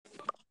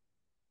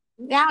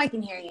Now I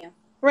can hear you.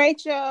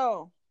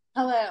 Rachel.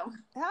 Hello.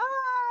 Hi,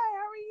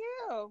 how are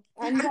you?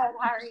 I'm good. How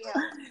are you?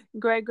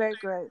 Great.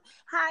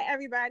 Hi,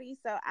 everybody.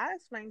 So I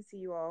explained to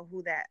you all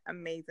who that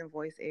amazing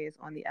voice is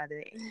on the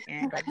other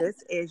end, but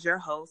this is your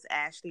host,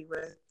 Ashley,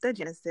 with the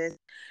Genesis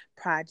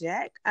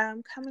Project.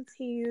 Coming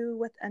to you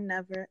with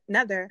another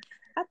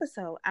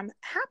episode. I'm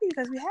happy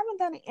because we haven't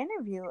done an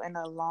interview in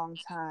a long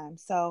time.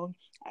 So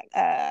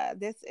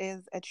this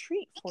is a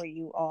treat for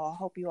you all.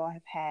 Hope you all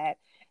have had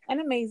an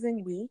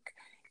amazing week,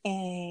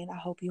 and I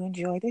hope you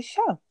enjoy the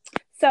show.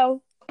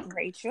 So,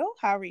 Rachel,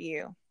 how are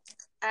you?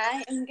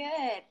 I am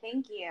good.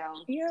 Thank you.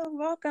 You're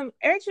welcome.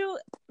 Rachel,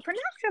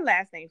 pronounce your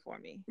last name for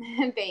me.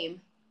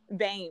 Babe.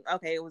 Bane.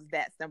 Okay, it was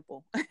that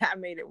simple. I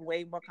made it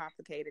way more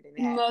complicated than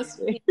it had to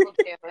Most be. people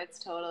do.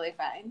 It's totally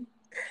fine.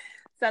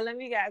 So let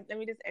me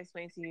just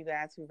explain to you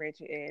guys who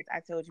Rachel is.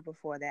 I told you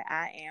before that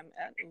I am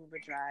an Uber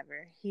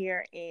driver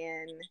here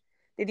in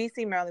the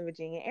DC, Maryland,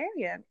 Virginia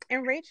area.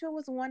 And Rachel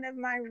was one of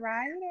my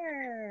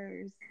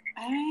riders.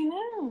 I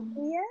know.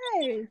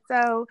 Yay.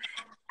 So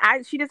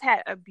she just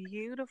had a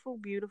beautiful,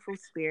 beautiful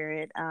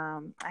spirit. I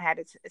had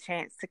a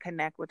chance to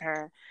connect with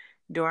her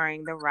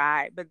during the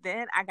ride, but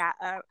then I got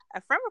a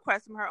friend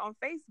request from her on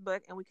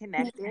Facebook, and we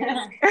connected.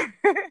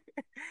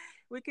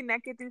 We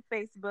connected through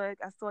Facebook.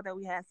 I saw that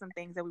we had some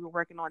things that we were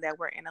working on that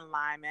were in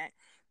alignment,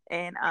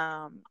 and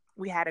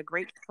we had a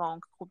brief phone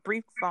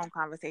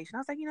conversation. I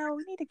was like,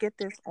 we need to get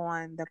this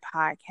on the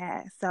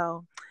podcast.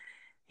 So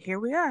here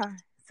we are.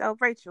 So,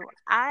 Rachel,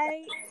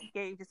 I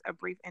gave just a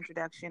brief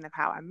introduction of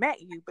how I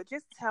met you, but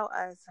just tell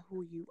us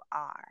who you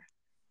are.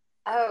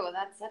 Oh,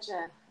 that's such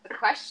a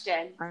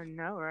question. I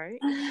know, right?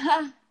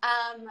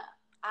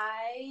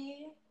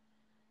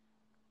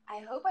 I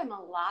hope I'm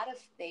a lot of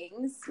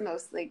things,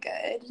 mostly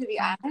good, to be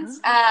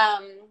honest. I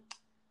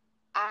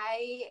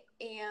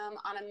am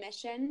on a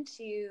mission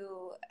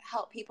to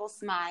help people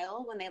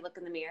smile when they look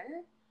in the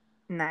mirror.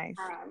 Nice.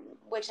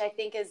 Which I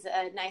think is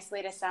a nice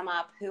way to sum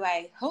up who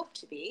I hope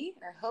to be,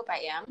 or hope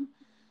I am.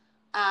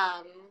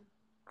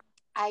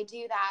 I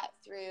do that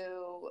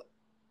through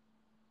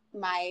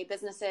my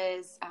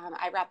businesses.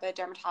 I rep a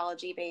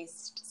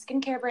dermatology-based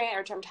skincare brand,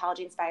 or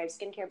dermatology-inspired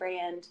skincare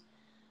brand.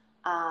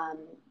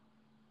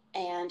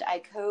 And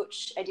I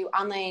do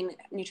online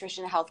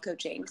nutrition and health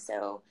coaching.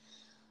 So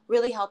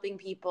really helping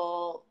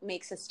people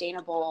make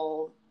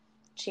sustainable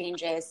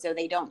changes so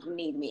they don't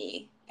need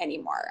me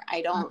anymore.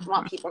 I don't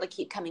want people to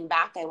keep coming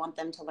back. I want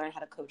them to learn how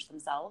to coach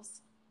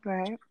themselves.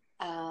 Right.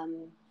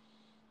 And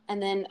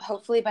then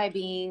hopefully by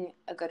being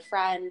a good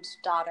friend,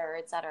 daughter,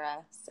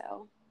 etc.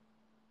 So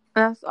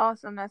that's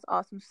awesome.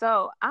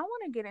 So I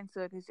want to get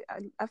into it because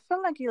I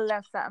feel like you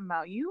left something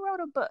out. You wrote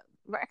a book.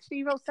 Actually,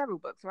 you wrote several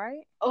books,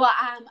 right? Well,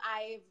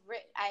 I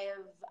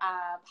have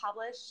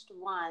published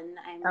one.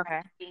 I'm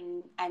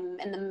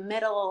in the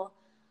middle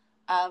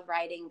of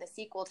writing the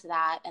sequel to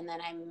that, and then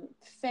I'm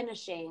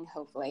finishing,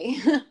 hopefully,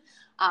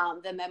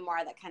 the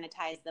memoir that kind of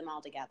ties them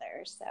all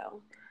together.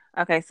 So,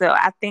 okay, so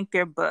I think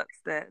your books,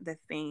 the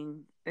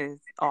theme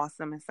is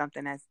awesome and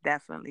something that's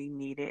definitely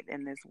needed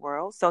in this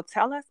world. So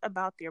tell us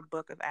about your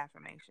book of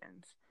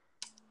affirmations.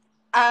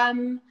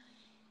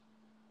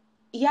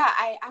 Yeah,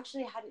 I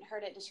actually hadn't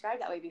heard it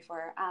described that way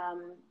before.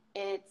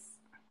 It's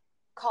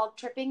called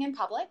Tripping in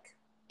Public,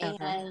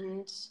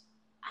 and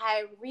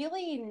I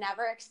really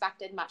never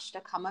expected much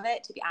to come of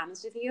it, to be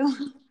honest with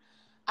you,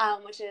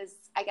 which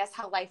is, I guess,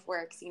 how life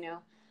works,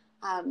 you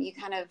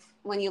kind of,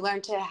 when you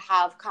learn to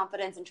have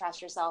confidence and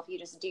trust yourself, you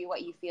just do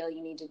what you feel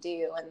you need to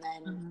do, and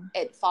then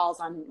it falls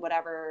on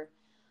whatever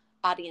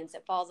audience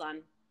it falls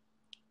on.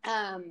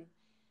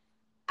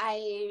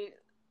 I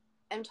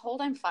am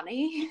told I'm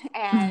funny,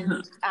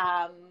 and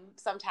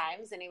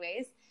sometimes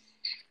anyways,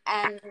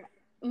 and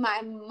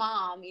my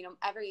mom,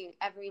 every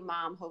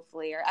mom,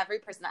 hopefully, or every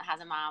person that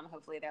has a mom,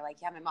 hopefully they're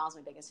like, yeah, my mom's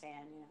my biggest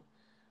fan,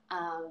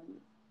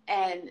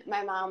 and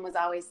my mom was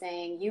always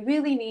saying, you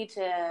really need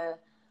to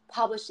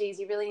publish these,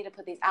 you really need to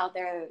put these out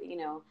there,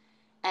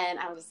 and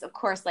I was, of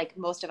course, like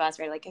most of us,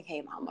 right, like,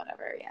 okay, mom,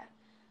 whatever, yeah.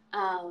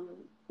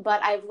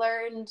 But I've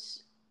learned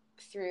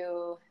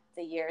through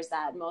the years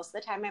that most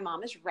of the time my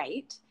mom is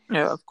right.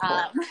 Yeah, of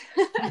course.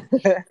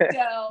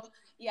 So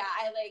yeah,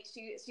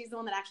 she's the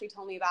one that actually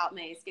told me about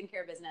my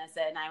skincare business,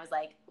 and I was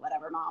like,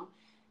 whatever, mom.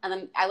 And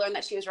then I learned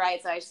that she was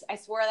right, so I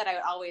swore that I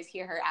would always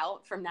hear her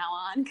out from now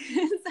on,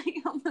 because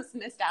I almost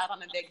missed out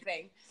on a big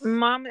thing.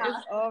 Mom is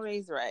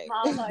always right.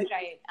 Mom's always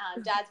right.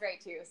 Dad's right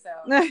too, so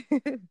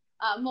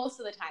most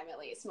of the time, at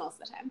least,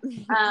 most of the time.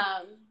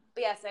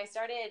 But yeah, so I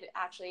started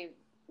actually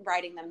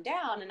writing them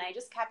down, and I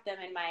just kept them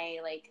in my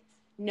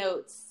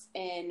notes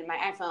in my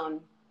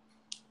iPhone,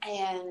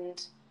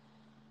 and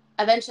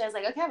eventually I was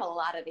like, okay, I have a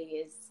lot of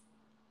these,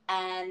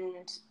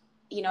 and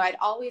I'd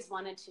always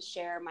wanted to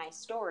share my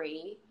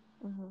story,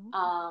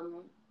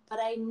 but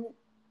and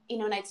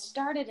I'd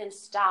started and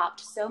stopped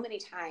so many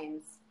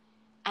times,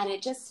 and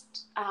it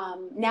just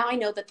now I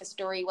know that the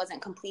story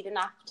wasn't complete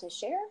enough to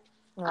share,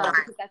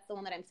 because that's the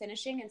one that I'm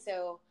finishing, and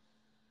so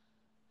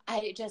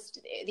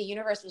the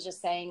universe was just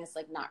saying it's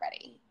like not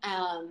ready.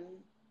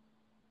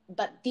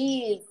 But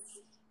these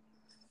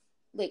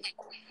like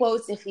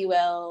quotes, if you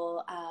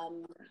will,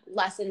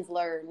 lessons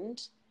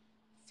learned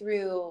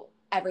through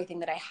everything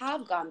that I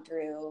have gone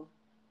through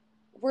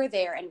were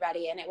there and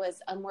ready. And it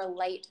was a more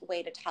light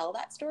way to tell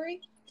that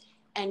story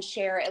and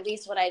share at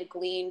least what I'd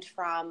gleaned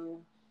from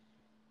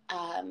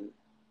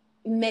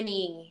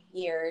many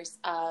years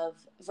of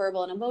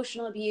verbal and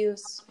emotional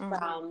abuse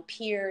from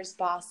peers,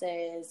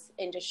 bosses,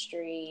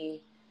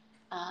 industry,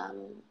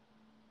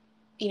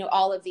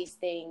 all of these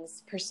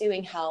things,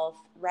 pursuing health,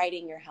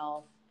 writing your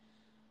health.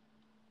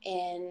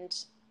 And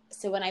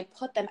so when I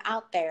put them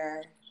out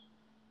there,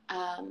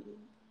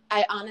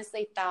 I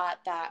honestly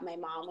thought that my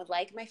mom would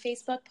like my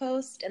Facebook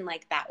post and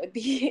like that would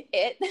be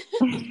it.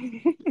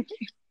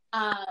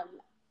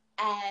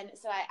 And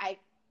so I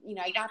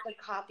got the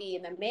copy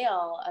in the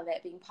mail of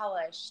it being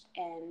published,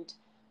 and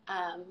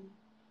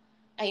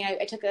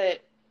I took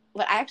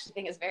what I actually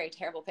think is a very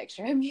terrible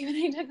picture of me, but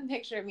I took a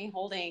picture of me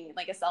holding,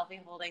 like a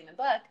selfie holding the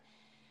book.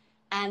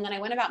 And then I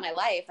went about my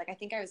life. Like, I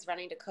think I was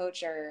running to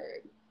coach, or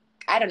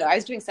I don't know, I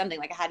was doing something,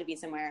 like I had to be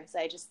somewhere. So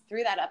I just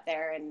threw that up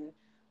there and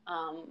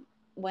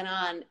went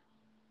on,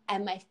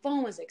 and my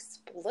phone was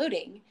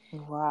exploding.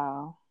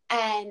 Wow.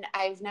 And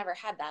I've never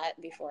had that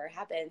before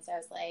happen. So I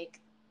was like,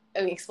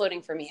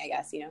 exploding for me, I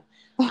guess,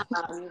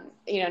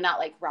 not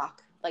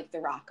like the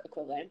rock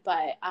equivalent,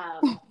 but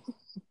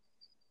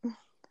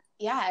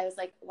yeah, I was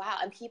like, wow.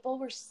 And people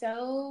were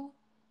so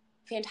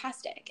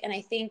fantastic. And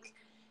I think,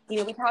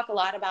 we talk a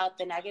lot about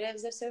the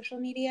negatives of social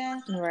media,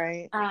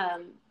 right?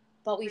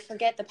 But we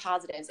forget the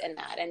positives in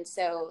that. And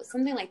so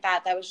something like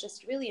that was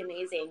just really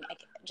amazing.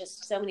 Like,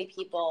 just so many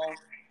people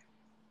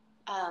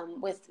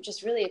with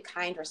just really a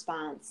kind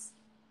response.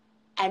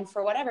 And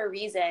for whatever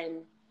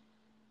reason,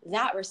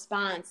 that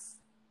response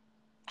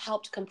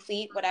helped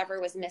complete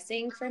whatever was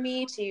missing for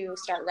me to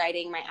start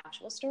writing my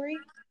actual story.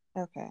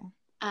 Okay.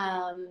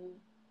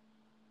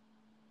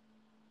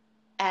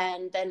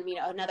 And then,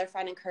 another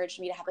friend encouraged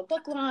me to have a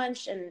book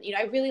launch. And,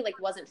 I really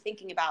wasn't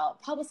thinking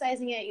about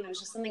publicizing it. It was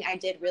just something I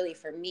did really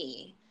for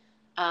me,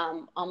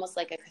 almost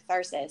like a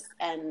catharsis.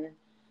 And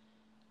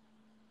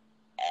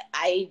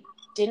I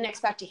didn't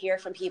expect to hear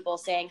from people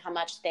saying how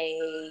much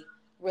they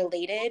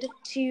related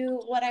to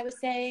what I was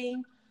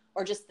saying,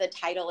 or just the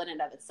title in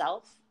and of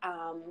itself.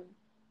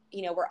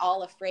 We're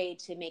all afraid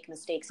to make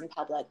mistakes in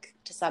public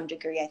to some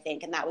degree, I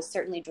think. And that was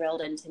certainly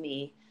drilled into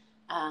me,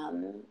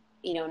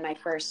 in my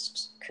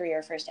first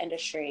career, first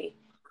industry.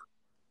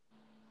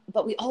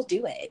 But we all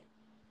do it.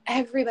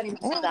 Everybody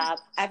messes up.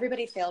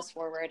 Everybody fails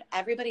forward.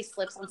 Everybody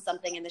slips on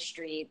something in the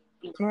street,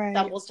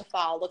 stumbles to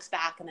fall, looks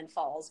back, and then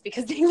falls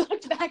because they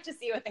looked back to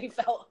see what they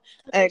felt.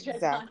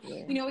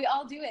 Exactly. We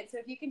all do it. So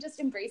if you can just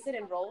embrace it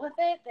and roll with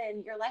it,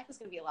 then your life is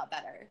going to be a lot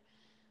better.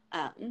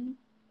 And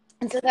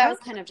so that was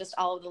kind of just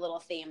all of the little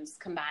themes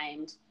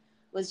combined,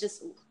 was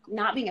just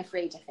not being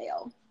afraid to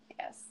fail,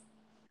 I guess.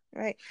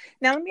 Right.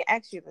 Now, let me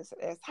ask you this.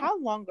 How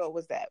long ago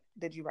was that?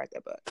 Did you write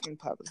that book and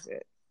publish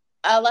it?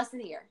 Less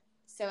than a year.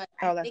 So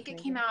I think it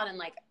came out in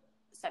like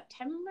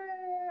September,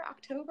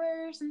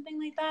 October, something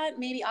like that.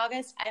 Maybe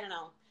August. I don't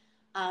know.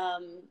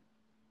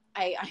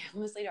 I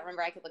honestly don't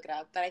remember. I could look it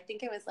up, but I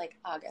think it was like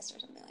August or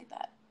something like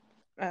that.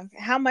 Okay.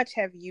 How much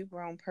have you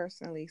grown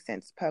personally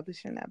since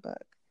publishing that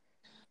book?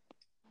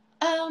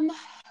 I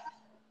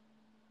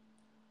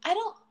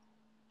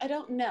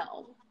don't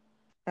know.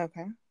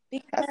 Okay.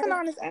 Because, that's an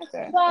honest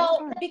answer.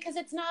 Well, because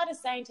it's not a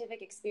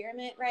scientific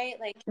experiment, right?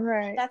 Like,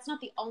 right. That's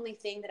not the only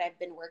thing that I've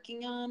been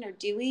working on or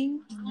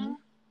doing.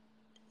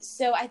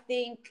 So I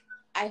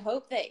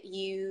hope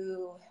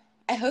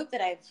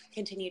that I've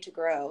continued to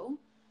grow,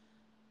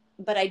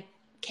 but I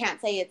can't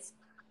say it's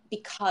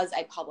because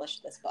I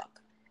published this book.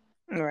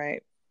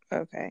 Right.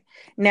 Okay.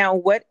 Now,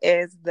 what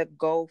is the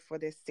goal for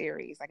this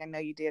series? Like, I know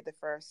you did the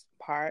first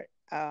part.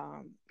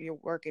 You're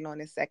working on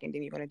the second,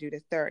 then you're going to do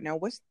the third. Now,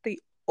 what's the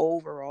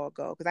overall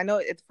goal? Because I know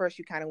at first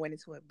you kind of went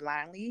into it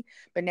blindly,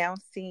 but now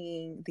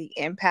seeing the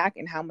impact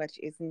and how much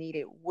is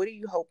needed, what are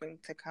you hoping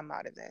to come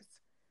out of this?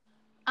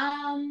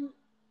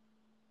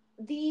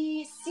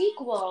 The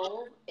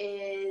sequel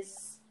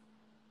is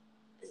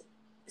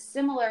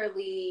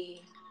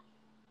similarly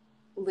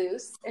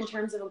loose in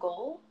terms of a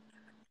goal.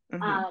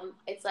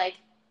 It's like,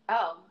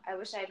 oh, I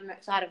wish I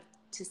had thought of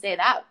to say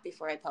that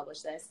before I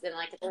published this. Then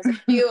there's a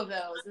few of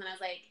those, and then I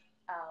was like,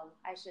 oh,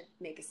 I should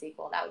make a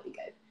sequel. That would be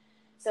good.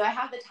 So I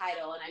have the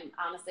title, and I'm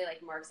honestly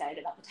more excited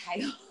about the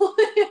title,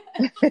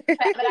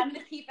 but I'm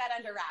going to keep that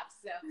under wraps.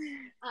 So,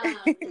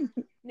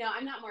 no,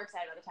 I'm not more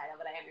excited about the title,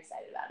 but I am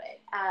excited about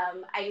it.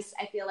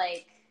 I feel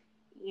like,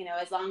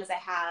 as long as I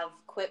have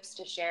quips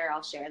to share,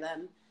 I'll share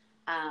them.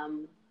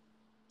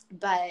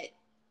 But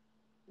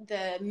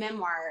the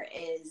memoir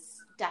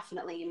is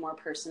definitely more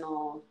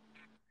personal,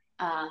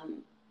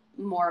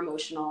 more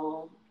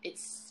emotional.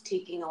 It's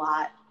taking a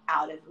lot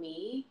out of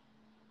me,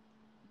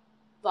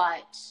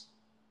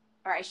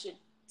 or I should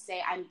say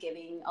I'm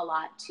giving a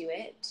lot to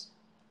it,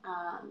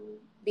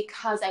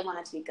 because I want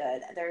it to be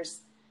good. There's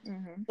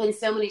been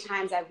so many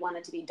times I've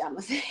wanted to be done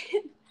with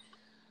it.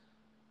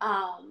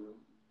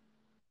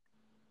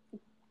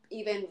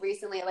 even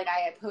recently, like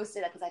I had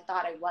posted it because I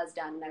thought I was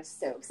done and I was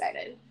so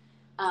excited.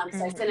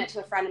 So I sent it to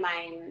a friend of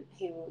mine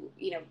who,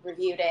 you know,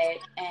 reviewed it,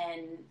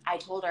 and I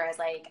told her, I was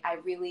like, I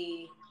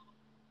really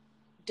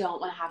don't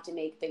want to have to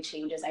make big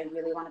changes. I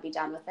really want to be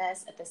done with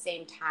this. At the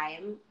same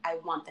time, I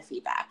want the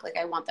feedback. Like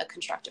I want the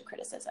constructive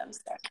criticism.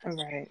 So.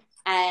 Right.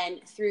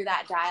 And through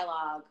that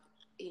dialogue,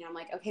 you know, I'm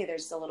like, okay,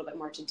 there's a little bit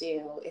more to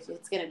do if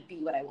it's going to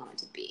be what I want it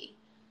to be.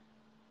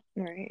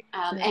 Right.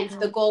 And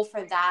the goal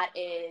for that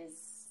is,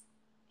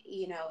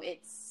 you know,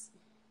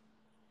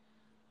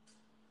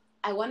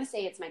 I want to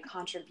say it's my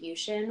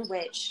contribution,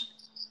 which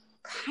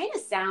kind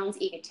of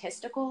sounds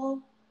egotistical,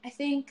 I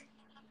think.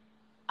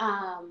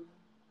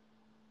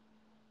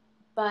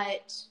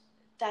 But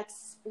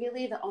that's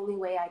really the only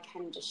way I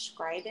can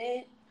describe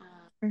it.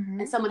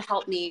 And someone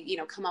helped me, you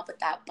know, come up with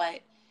that. But,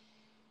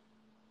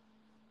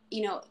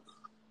 you know,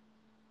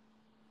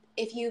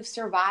 if you've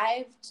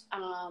survived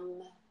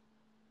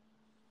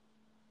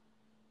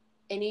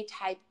any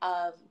type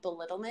of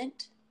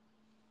belittlement,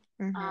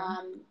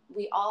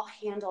 we all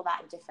handle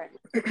that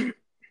differently.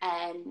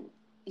 And,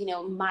 you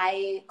know,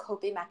 my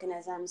coping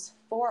mechanisms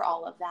for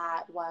all of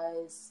that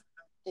was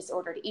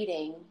disordered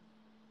eating.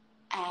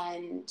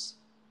 And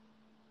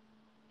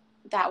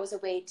that was a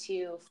way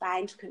to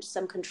find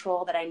some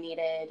control that I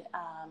needed,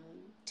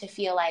 to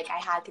feel like I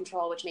had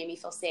control, which made me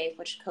feel safe,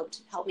 which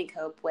helped me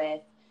cope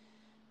with,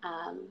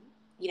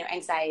 you know,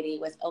 anxiety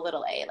with a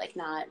little a, like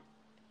not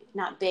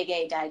big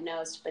A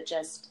diagnosed, but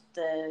just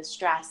the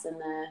stress and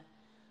the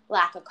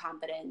lack of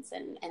confidence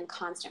and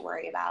constant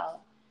worry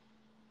about,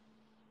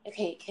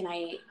 okay, can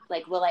I,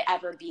 like, will I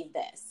ever be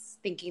this?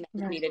 Thinking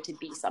that I needed to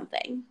be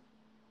something.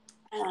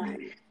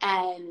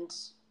 And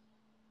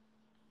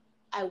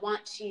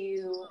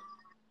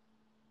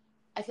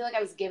I feel like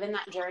I was given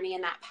that journey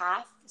and that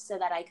path so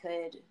that I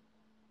could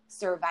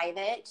survive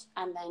it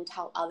and then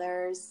tell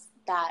others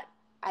that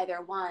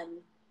either one,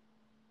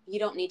 you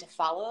don't need to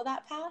follow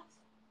that path.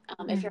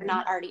 If you're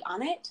not already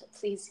on it,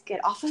 please get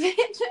off of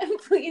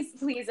it.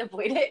 please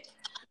avoid it.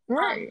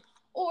 Right.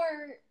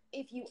 Or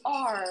if you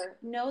are,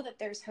 know that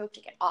there's hope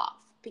to get off,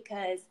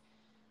 because,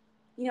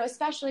 you know,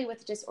 especially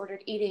with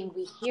disordered eating,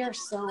 we hear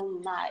so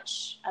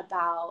much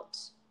about,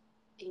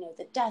 you know,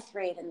 the death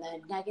rate and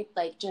the negative,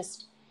 like,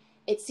 just,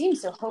 it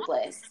seems so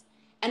hopeless.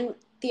 And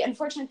the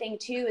unfortunate thing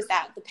too is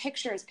that the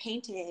picture is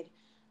painted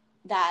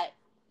that,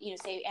 you know,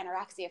 say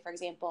anorexia, for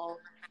example,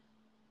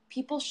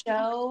 people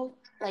show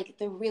like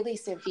the really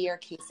severe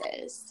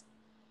cases,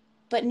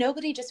 but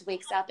nobody just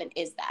wakes up and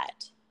is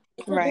that.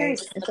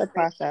 It's a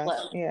process.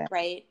 Yeah.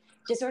 Right.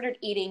 Disordered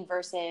eating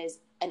versus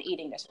an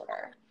eating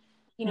disorder.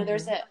 You know,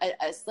 there's a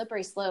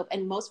slippery slope,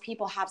 and most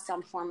people have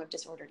some form of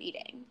disordered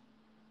eating.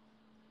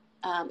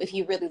 If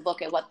you really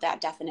look at what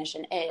that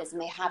definition is,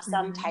 and they have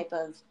some type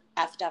of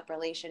effed up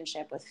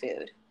relationship with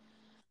food.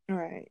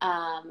 Right.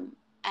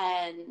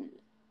 And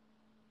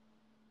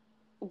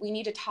we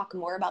need to talk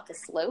more about the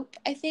slope,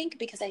 I think,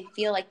 because I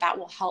feel like that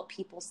will help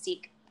people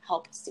seek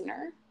help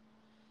sooner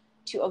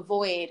to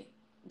avoid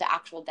the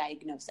actual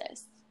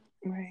diagnosis.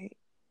 Right.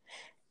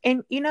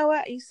 And you know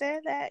what? You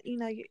said that, you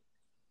know,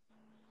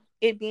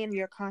 it being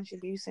your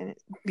contribution,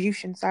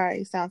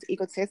 sounds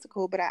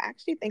egotistical, but I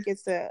actually think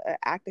it's an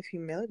act of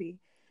humility,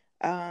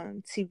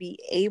 to be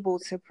able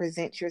to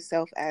present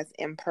yourself as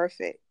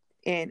imperfect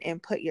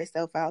and put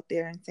yourself out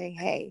there and say,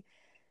 hey,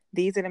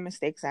 these are the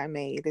mistakes I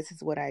made. This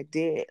is what I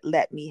did.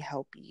 Let me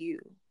help you.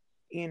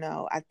 You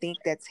know, I think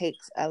that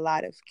takes a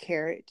lot of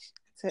courage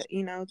to,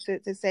 you know,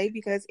 to say,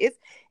 because it's,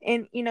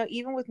 and, you know,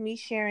 even with me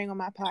sharing on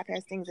my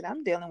podcast things that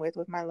I'm dealing with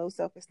my low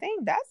self-esteem,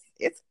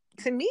 it's,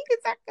 to me,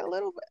 it's like a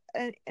little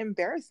an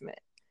embarrassment,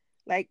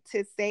 like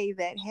to say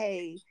that,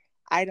 hey,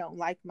 I don't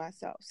like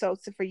myself. So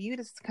for you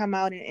to come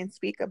out and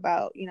speak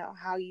about, you know,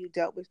 how you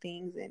dealt with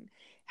things and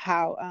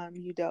how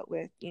you dealt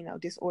with, you know,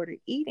 disordered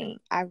eating,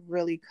 I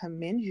really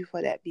commend you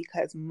for that,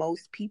 because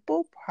most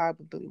people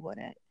probably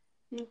wouldn't.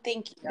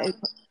 Thank you.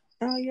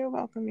 Oh, you're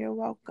welcome. You're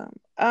welcome.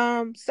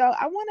 So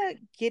I want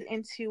to get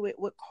into it.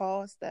 What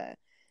caused the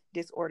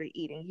disordered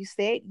eating? You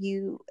said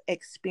you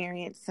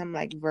experienced some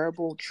like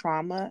verbal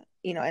trauma,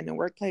 you know, in the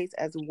workplace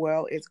as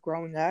well as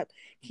growing up.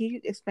 Can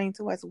you explain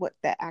to us what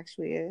that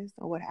actually is,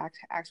 or what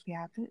actually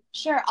happened?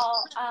 Sure.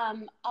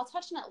 I'll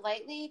touch on it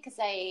lightly, because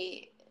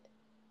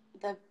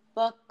the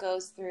book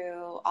goes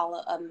through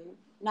all of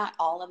not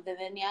all of the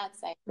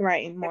vignettes.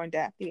 Right, in more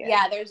depth.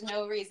 Yeah. There's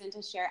no reason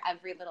to share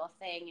every little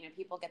thing. You know,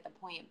 people get the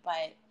point,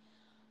 but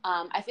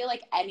I feel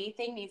like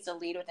anything needs to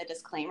lead with a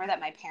disclaimer that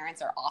my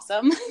parents are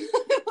awesome.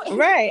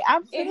 Right,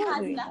 absolutely. It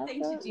has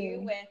nothing to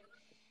do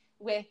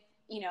with,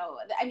 you know,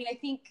 I mean, I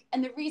think,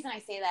 and the reason I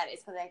say that is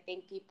because I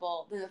think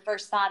people, the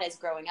first thought is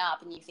growing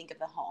up and you think of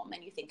the home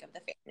and you think of the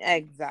family.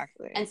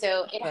 Exactly. And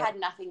so it had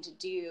nothing to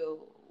do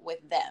with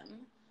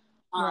them.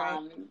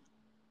 Right.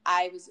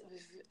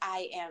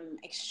 I am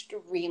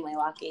extremely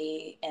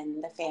lucky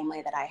in the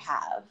family that I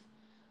have.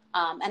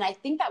 And I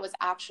think that was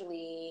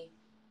actually,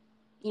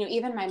 you know,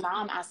 even my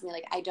mom asked me,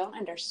 like, I don't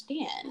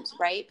understand,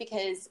 right?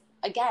 Because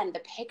again, the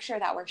picture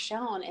that we're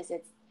shown is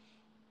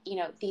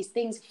these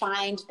things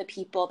find the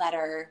people that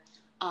are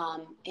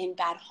in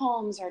bad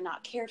homes or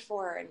not cared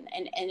for.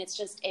 And it's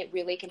just, it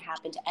really can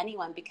happen to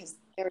anyone because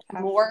there's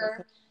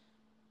more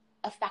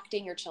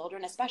affecting your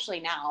children,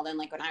 especially now than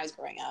like when I was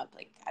growing up.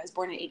 Like I was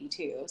born in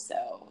 82,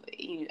 so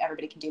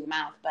everybody can do the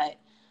math, but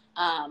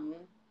I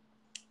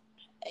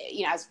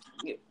was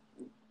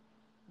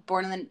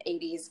born in the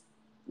 80s,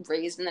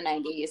 raised in the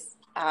 90s,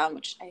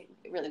 which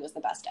really was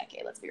the best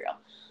decade, let's be real.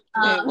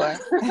 It was.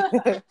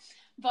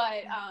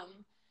 But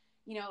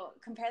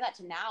compare that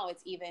to now,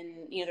 it's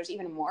even, there's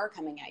even more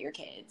coming at your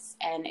kids.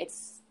 And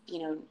it's,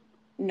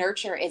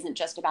 nurture isn't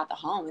just about the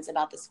home, it's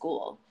about the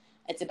school.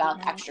 It's about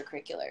the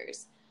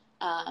extracurriculars.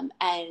 And,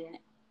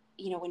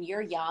 when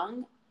you're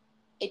young,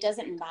 it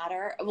doesn't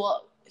matter.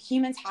 Well,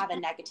 humans have a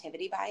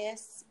negativity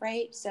bias,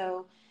 right?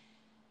 So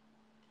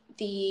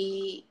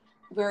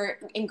we're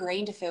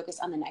ingrained to focus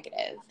on the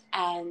negative,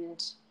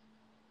 and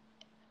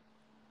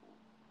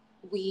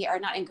we are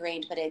not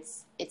ingrained, but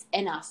it's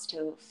in us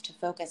to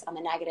focus on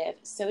the negative.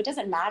 So it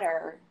doesn't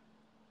matter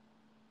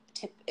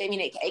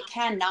it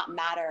can not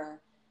matter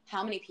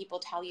how many people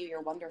tell you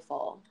you're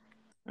wonderful.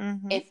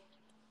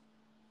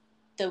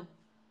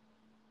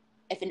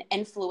 If an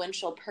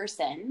influential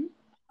person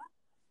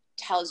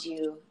tells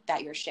you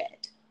that you're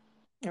shit.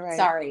 Right.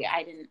 Sorry,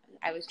 I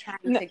was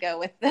trying to go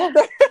with this.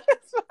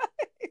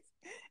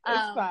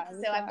 It's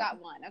fine. So I've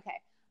got one. Okay.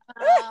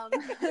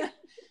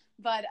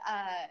 But,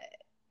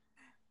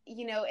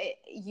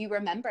 you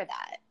remember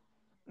that.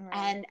 Right.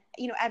 And,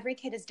 every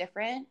kid is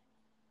different.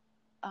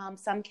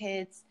 Some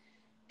kids,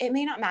 it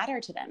may not matter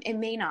to them. It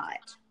may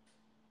not.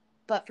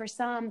 But for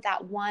some,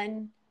 that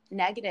one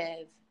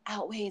negative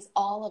outweighs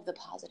all of the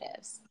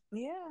positives.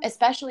 Yeah.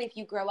 Especially if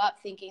you grow up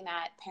thinking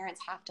that parents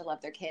have to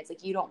love their kids.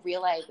 Like, you don't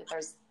realize that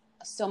there's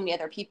so many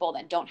other people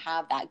that don't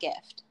have that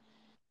gift.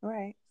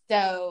 Right.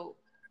 So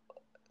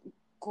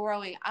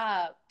growing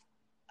up,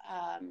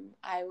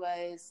 I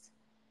was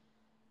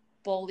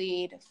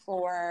bullied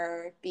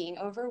for being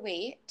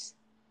overweight,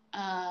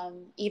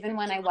 even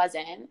when I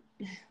wasn't,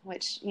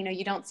 which,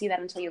 you don't see that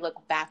until you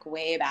look back,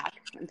 way back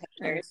in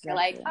pictures. Exactly. You're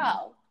like,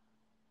 oh,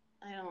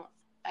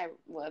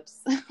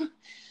 whoops.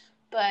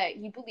 But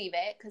you believe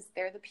it because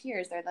they're the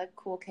peers, they're the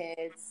cool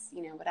kids,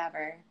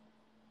 whatever.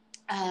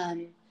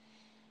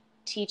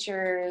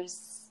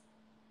 Teachers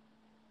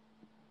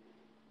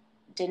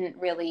didn't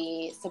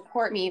really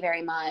support me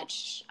very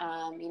much.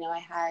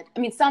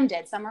 Some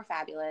did, some were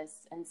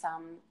fabulous, and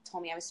some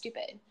told me I was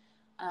stupid.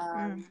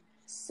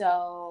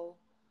 So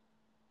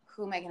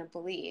who am I going to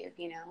believe?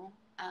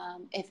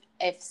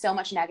 If so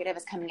much negative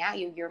is coming at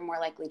you, you're more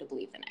likely to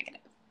believe the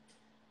negative.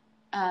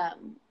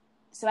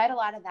 So I had a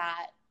lot of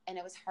that, and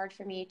it was hard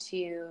for me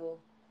to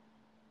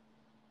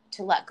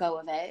let go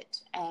of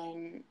it.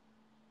 And,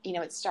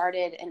 it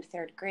started in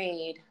third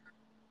grade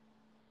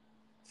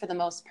for the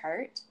most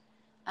part.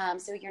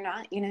 So you're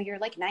not, you're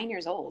like 9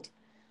 years old.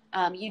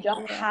 You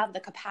don't have the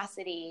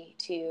capacity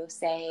to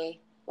say,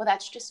 well,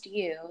 that's just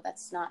you.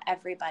 That's not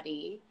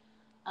everybody.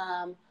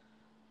 I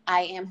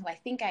am who I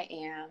think I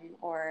am,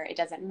 or it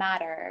doesn't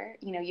matter.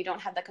 You don't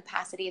have the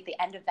capacity at the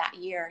end of that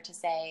year to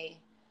say,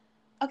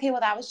 okay,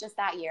 well, that was just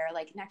that year.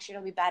 Like, next year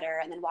it'll be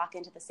better. And then walk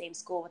into the same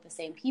school with the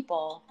same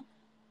people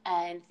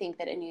and think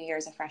that a new year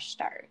is a fresh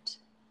start.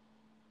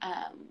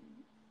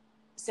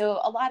 So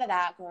a lot of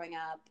that growing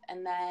up.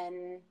 And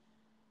then,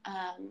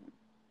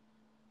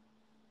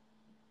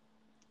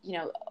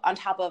 on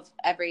top of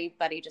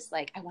everybody just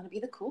like, I want to be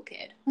the cool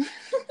kid,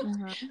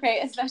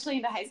 right? Especially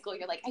into high school,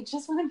 you're like, I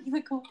just want to be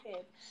the cool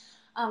kid.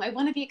 I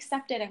want to be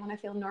accepted. I want to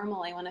feel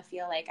normal. I want to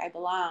feel like I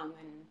belong.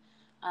 And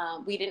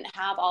we didn't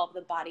have all of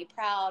the body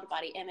proud,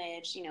 body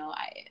image.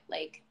 I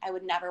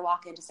would never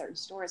walk into certain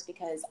stores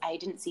because I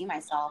didn't see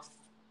myself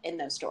in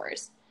those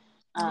stores.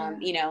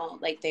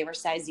 They were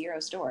size 0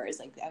 stores.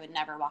 Like, I would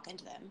never walk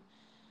into them.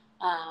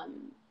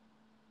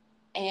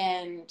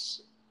 And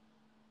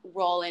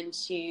roll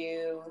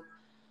into,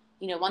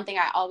 one thing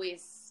I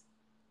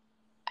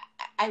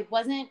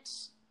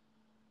wasn't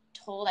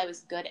told I was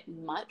good at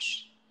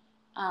much,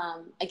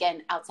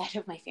 again, outside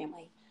of my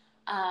family.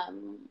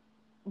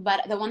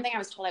 But the one thing I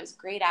was told I was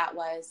great at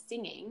was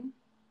singing,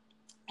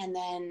 and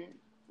then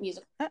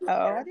musical.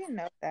 I didn't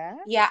know that.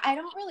 Yeah, I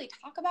don't really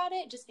talk about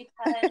it just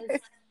because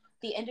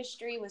the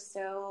industry was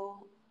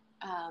so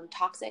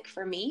toxic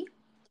for me.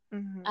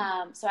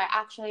 Mm-hmm. So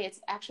it's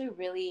actually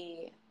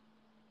really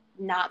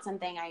not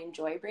something I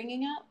enjoy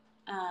bringing up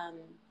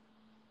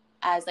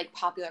as like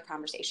popular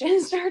conversation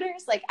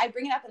starters. Like, I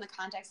bring it up in the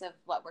context of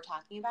what we're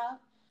talking about.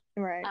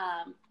 Right.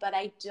 But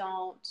I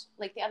don't,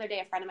 like, the other day,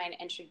 a friend of mine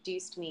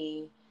introduced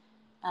me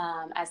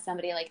as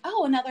somebody like,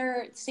 oh,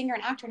 another singer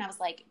and actor. And I was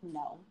like,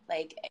 no,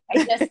 like,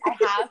 I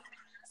have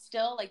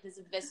still like this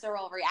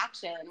visceral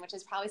reaction, which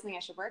is probably something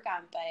I should work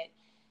on. But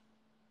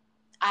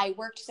I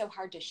worked so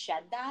hard to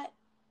shed that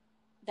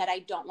I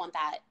don't want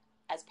that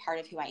as part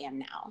of who I am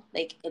now.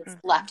 Like, it's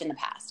left in the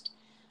past,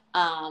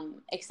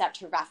 except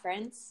to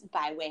reference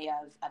by way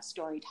of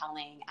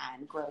storytelling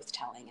and growth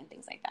telling and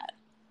things like that.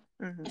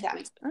 If that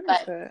makes sense.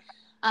 But,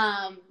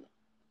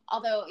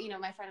 although,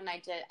 my friend and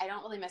I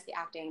don't really miss the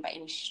acting by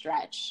any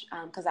stretch,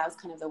 because that was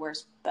kind of the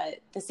worst, but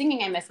the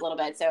singing I miss a little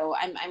bit. So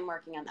I'm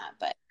working on that.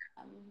 But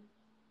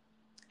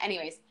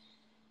anyways,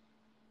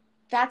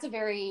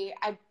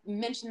 I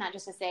mentioned that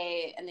just to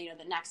say, and the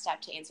next step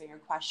to answer your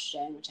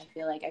question, which I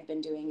feel like I've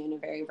been doing in a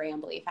very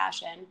rambly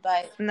fashion,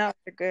 but no,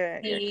 you're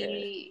good. You're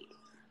good.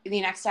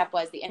 The next step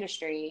was the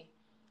industry.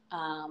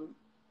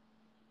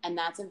 And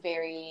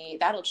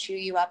that'll chew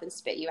you up and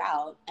spit you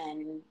out.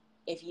 And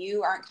if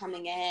you aren't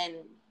coming in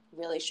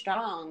really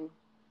strong,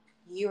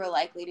 you are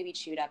likely to be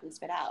chewed up and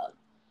spit out.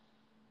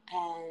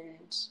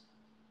 And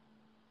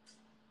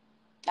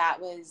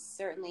that was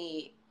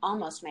certainly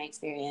almost my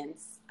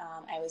experience.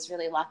 I was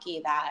really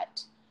lucky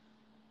that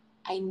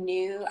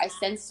I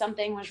sensed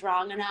something was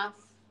wrong enough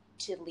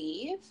to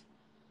leave,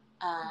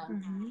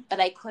 but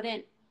I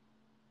couldn't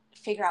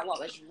figure out what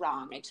was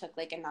wrong. It took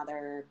like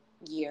another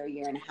year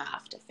and a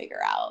half to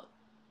figure out,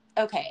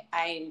 okay,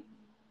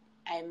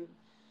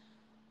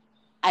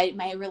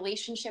 my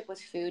relationship with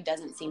food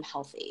doesn't seem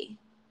healthy.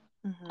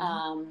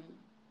 And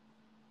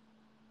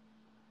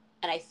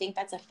I think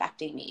that's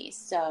affecting me.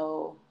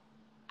 So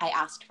I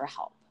asked for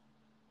help.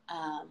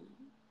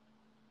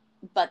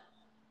 But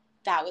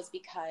that was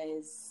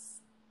because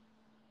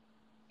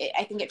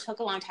I think it took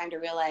a long time to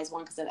realize,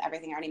 one, because of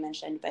everything I already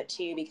mentioned, but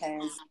two,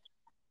 because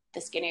the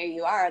skinnier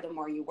you are, the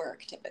more you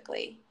work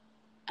typically.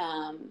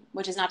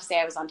 Which is not to say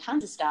I was on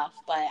tons of stuff,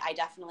 but I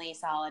definitely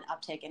saw an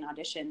uptick in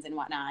auditions and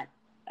whatnot,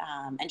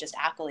 and just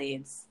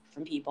accolades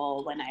from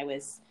people when I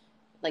was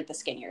like the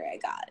skinnier I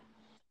got.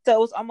 So it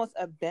was almost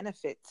a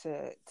benefit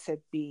to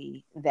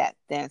be that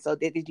thin. So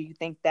did you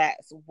think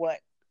that's what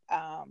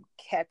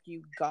kept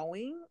you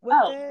going with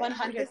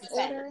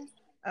 100%.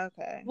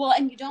 Okay. Well,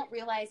 and you don't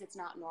realize it's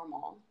not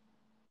normal.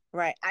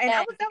 Right. And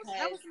that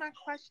was my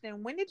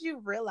question. When did you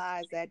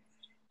realize that?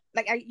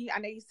 Like, I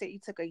know you said you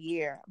took a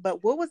year,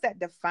 but what was that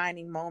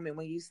defining moment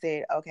when you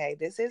said, okay,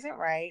 this isn't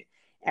right.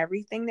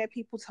 Everything that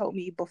people told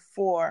me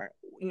before,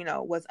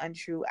 was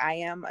untrue. I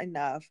am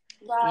enough.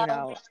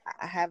 Well,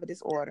 I have a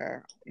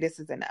disorder. This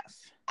is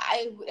enough.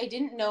 I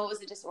didn't know it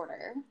was a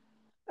disorder.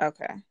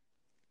 Okay.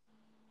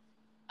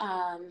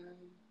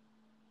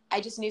 I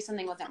just knew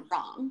something wasn't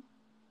wrong.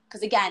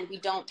 Because again, we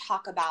don't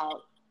talk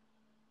about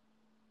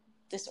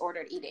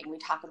disordered eating. We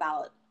talk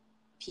about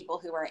people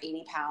who are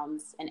 80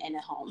 pounds and in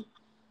a home.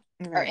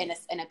 Right. Or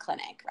in a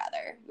clinic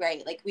rather,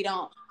 right? Like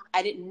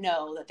I didn't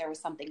know that there was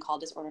something called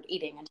disordered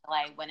eating until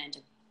I went into,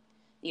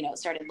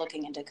 started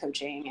looking into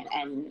coaching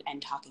and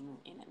talking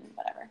and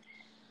whatever.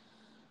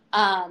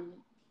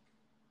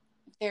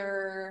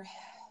 There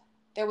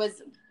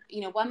was,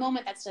 one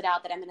moment that stood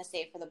out that I'm going to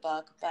save for the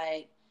book,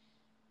 but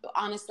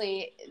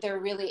honestly, there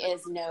really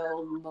is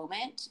no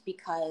moment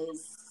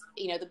because,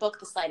 the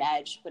book, The Slight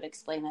Edge, would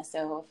explain this.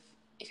 So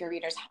if your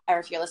readers or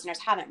if your listeners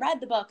haven't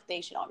read the book,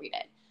 they should all read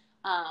it.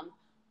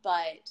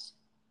 But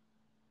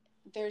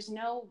there's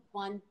no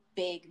one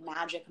big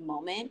magic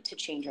moment to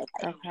change your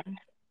life. Okay.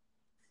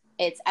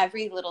 It's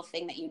every little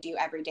thing that you do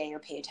every day or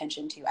pay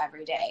attention to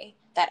every day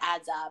that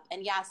adds up.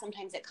 And yeah,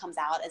 sometimes it comes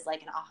out as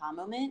like an aha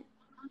moment,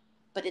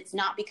 but it's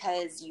not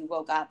because you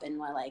woke up and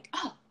were like,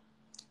 oh,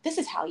 this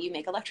is how you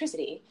make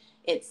electricity.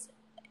 It's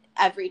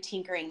every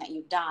tinkering that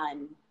you've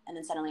done. And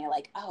then suddenly you're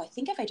like, oh, I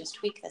think if I just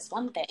tweak this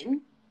one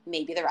thing,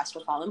 maybe the rest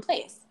will fall in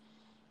place.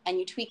 And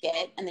you tweak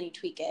it, and then you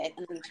tweak it,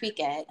 and then you tweak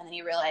it, and then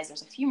you realize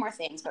there's a few more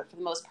things, but for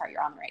the most part,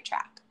 you're on the right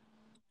track.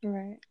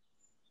 Right.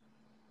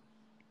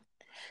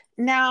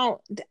 Now,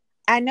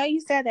 I know you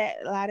said that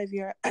a lot of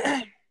your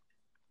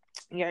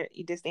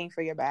disdain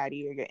for your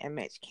body or your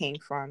image came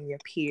from your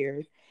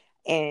peers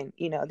and,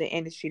 the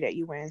industry that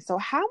you were in. So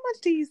how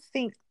much do you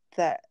think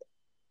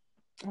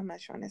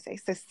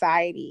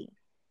society,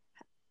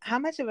 how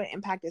much of an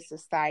impact does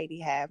society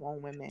have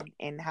on women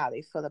and how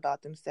they feel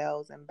about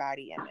themselves and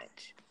body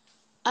image?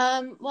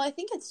 Well, I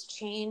think it's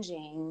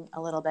changing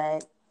a little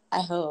bit. I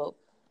hope.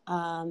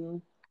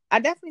 I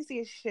definitely see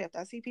a shift.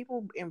 I see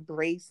people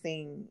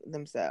embracing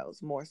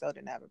themselves more so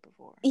than ever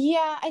before.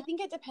 Yeah, I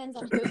think it depends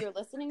on who you're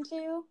listening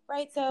to,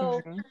 right?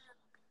 So,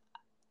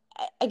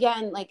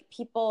 again, like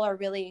people are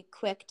really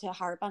quick to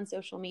harp on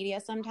social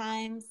media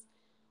sometimes,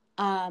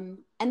 and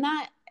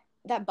that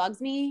bugs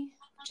me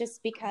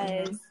just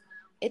because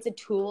it's a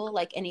tool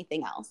like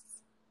anything else.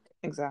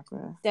 Exactly.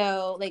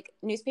 So like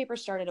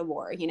newspapers started a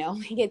war,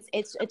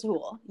 it's a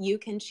tool. You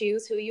can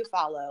choose who you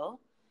follow.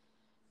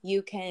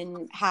 You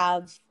can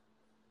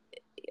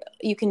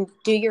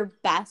do your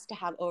best to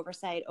have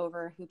oversight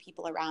over who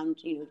people around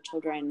you,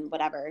 children,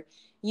 whatever.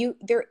 You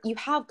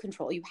have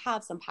control. You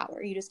have some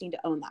power. You just need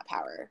to own that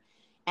power.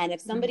 And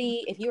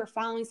if you are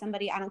following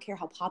somebody, I don't care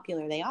how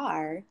popular they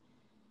are,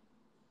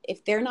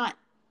 if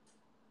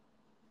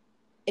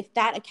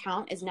that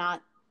account is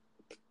not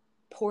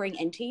pouring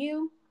into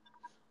you,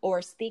 or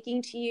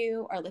speaking to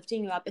you or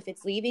lifting you up, if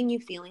it's leaving you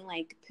feeling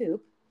like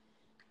poop,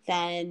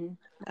 then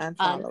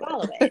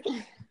unfollow it.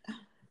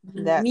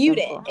 Mute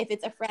simple. It. If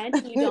it's a friend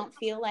and you don't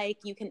feel like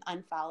you can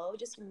unfollow,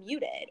 just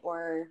mute it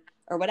or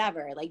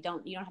whatever. Like you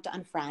don't have to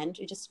unfriend.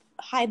 You just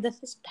hide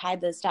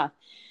the stuff.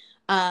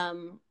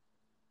 So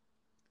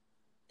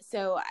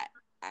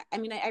I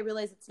mean, I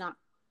realize it's not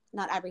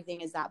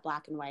everything is that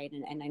black and white.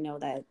 And I know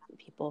that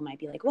people might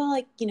be like, well,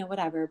 like, you know,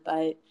 whatever.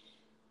 But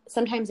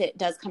sometimes it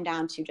does come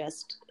down to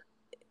just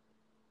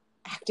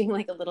acting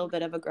like a little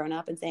bit of a grown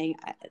up and saying,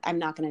 I'm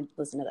not going to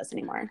listen to this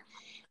anymore.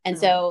 And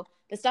so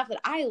the stuff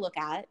that I look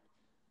at,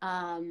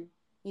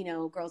 you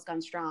know, Girls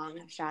Gone Strong,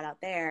 shout out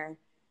there,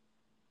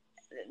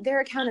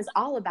 their account is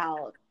all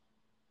about,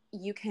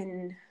 you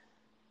can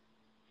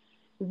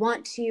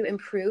want to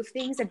improve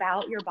things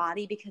about your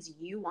body because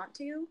you want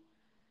to,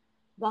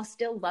 while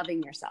still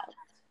loving yourself.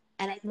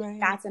 And I think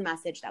that's a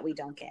message that we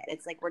don't get.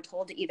 It's like we're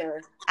told to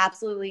either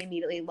absolutely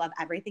immediately love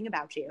everything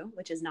about you,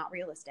 which is not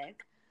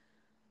realistic,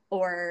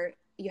 or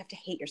you have to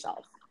hate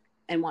yourself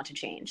and want to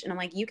change. And I'm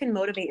like, you can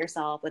motivate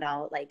yourself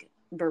without like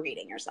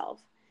berating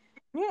yourself.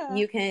 Yeah.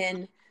 You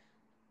can,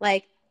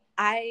 like,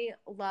 I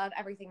love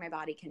everything my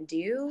body can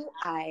do.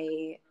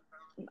 I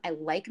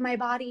like my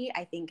body.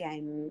 I think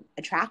I'm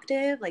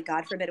attractive. Like,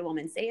 God forbid a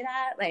woman say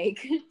that.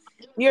 Like,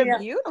 you're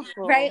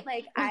beautiful, right?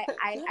 Like, I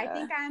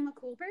think I'm a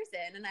cool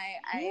person, and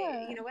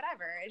I you know,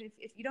 whatever. And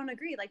if you don't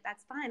agree, like,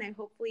 that's fine. I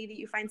hopefully that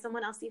you find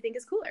someone else you think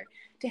is cooler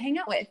to hang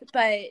out with.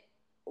 But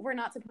we're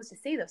not supposed to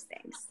say those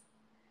things.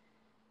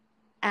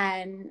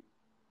 And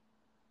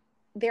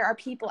there are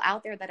people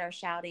out there that are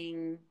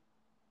shouting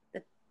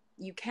that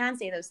you can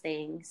say those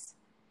things.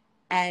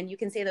 And you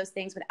can say those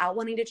things without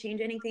wanting to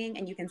change anything.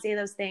 And you can say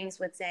those things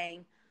with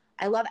saying,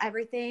 I love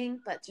everything,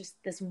 but just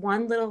this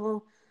one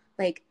little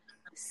like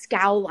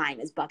scowl line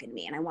is bugging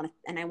me. And I want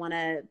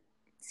to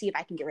see if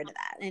I can get rid of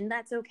that. And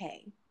that's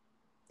okay.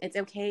 It's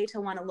okay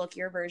to want to look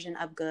your version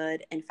of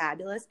good and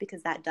fabulous,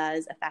 because that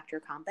does affect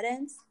your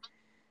confidence.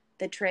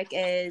 The trick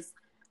is,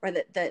 or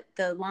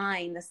the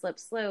line, the slip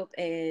slope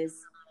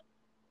is,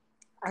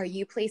 are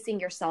you placing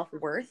your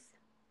self-worth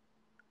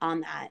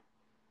on that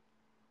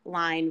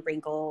line,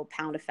 wrinkle,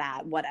 pound of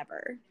fat,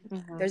 whatever?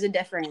 There's a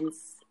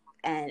difference,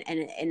 and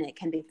it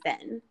can be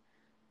thin.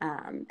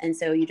 And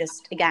so you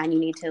just, again, you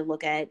need to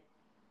look at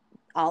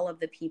all of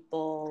the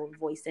people,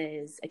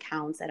 voices,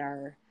 accounts that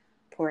are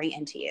pouring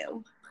into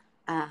you.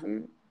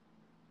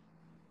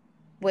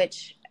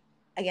 Which,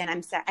 again,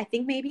 I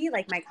think maybe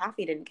like my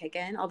coffee didn't kick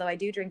in, although I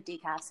do drink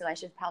decaf, so I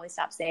should probably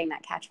stop saying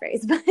that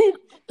catchphrase. But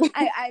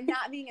I'm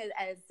not being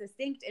as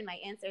succinct in my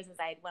answers as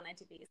I wanted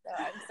to be, so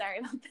I'm sorry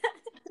about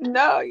that.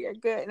 No, you're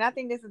good. And I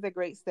think this is a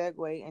great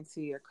segue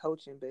into your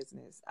coaching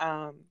business.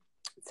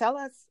 Tell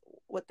us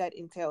what that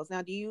entails.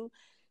 Now, do you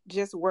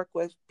just work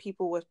with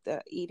people with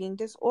the eating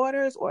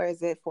disorders, or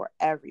is it for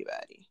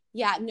everybody?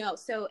 Yeah, no.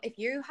 So if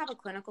you have a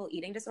clinical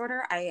eating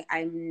disorder, I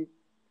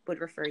would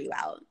refer you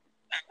out.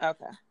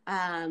 Okay.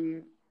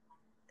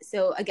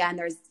 So again,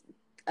 there's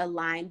a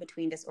line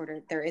between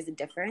disorder. There is a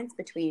difference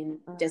between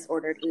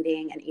disordered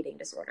eating and eating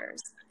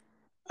disorders.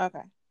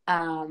 Okay.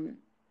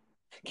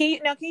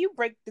 Can you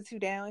break the two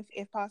down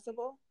if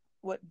possible?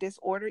 What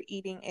disordered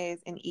eating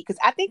is and eat? Because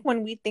I think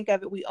when we think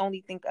of it, we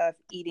only think of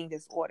eating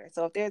disorder.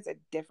 So if there's a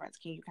difference,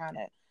 can you kind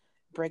of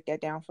break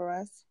that down for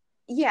us?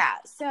 Yeah.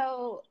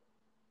 So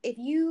if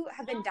you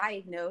have been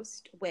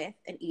diagnosed with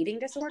an eating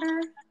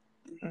disorder,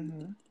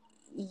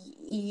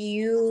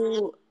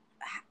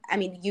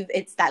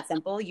 it's that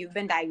simple. You've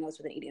been diagnosed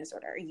with an eating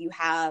disorder. You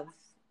have,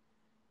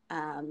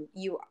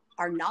 you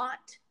are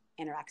not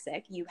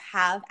anorexic. You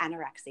have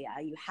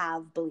anorexia. You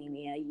have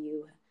bulimia.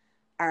 You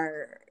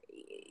are,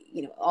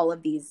 all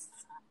of these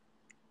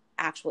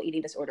actual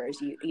eating disorders.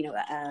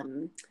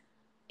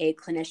 A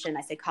clinician,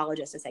 a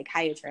psychologist, a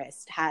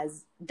psychiatrist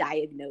has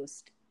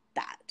diagnosed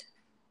that.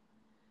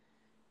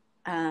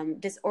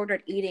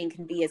 Disordered eating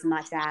can be as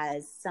much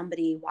as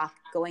somebody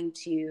going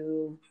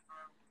to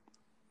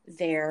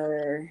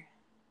their,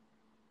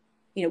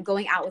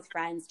 going out with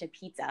friends to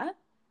pizza,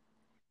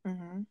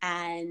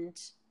 and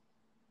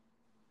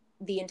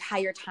the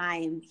entire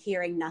time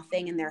hearing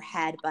nothing in their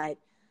head but,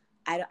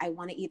 I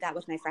want to eat that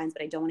with my friends,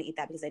 but I don't want to eat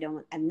that because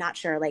I'm not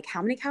sure, like,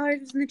 how many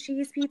calories was in the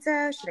cheese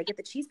pizza? Should I get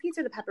the cheese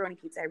pizza or the pepperoni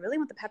pizza? I really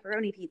want the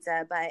pepperoni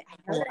pizza, but I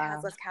know that it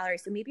has less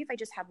calories. So maybe if I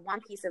just have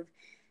one piece of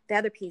the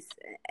other piece,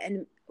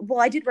 and well,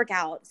 I did work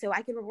out, so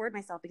I can reward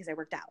myself because I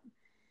worked out.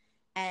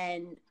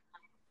 And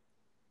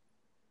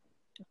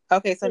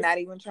okay, so not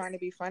even trying to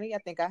be funny. I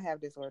think I have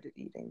disordered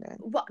eating then.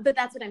 Well, but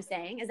that's what I'm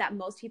saying, is that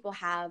most people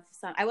have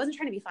some. I wasn't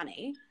trying to be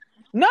funny.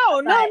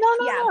 No. But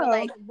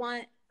like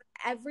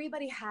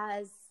everybody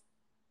has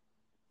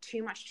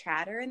too much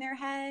chatter in their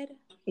head.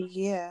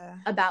 Yeah.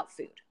 About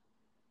food.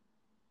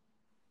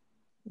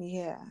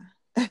 Yeah.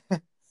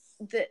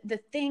 The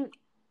thing,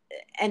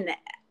 and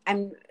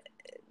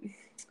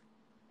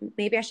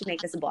maybe I should make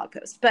this a blog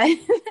post, but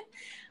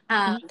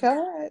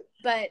go ahead.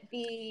 But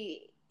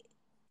it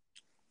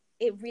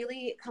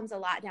really comes a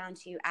lot down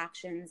to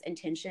actions,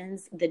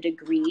 intentions, the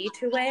degree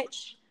to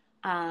which,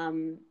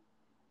 and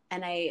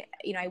I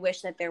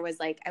wish that there was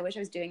I wish I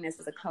was doing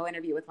this as a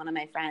co-interview with one of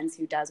my friends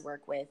who does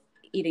work with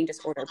eating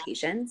disorder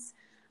patients,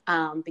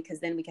 because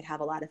then we could have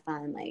a lot of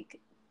fun.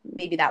 Like,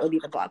 maybe that would be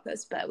the blog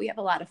post, but we have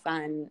a lot of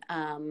fun.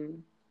 I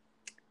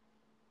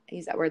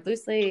use that word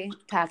loosely,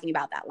 talking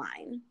about that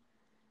line.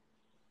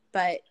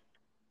 but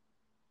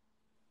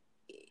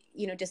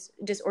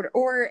disorder,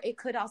 or it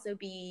could also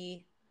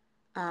be,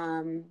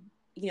 the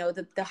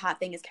hot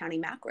thing is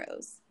counting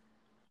macros.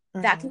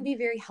 That can be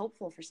very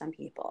helpful for some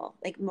people.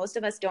 Like most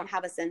of us don't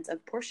have a sense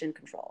of portion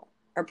control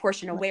or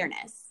portion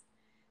awareness.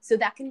 So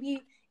that can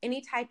be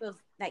any type of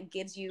that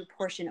gives you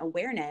portion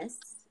awareness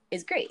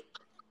is great,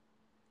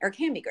 or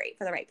can be great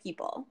for the right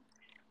people.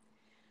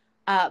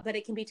 But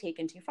it can be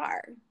taken too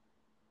far.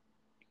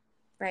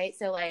 Right.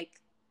 So like,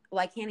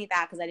 well, I can't eat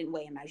that because I didn't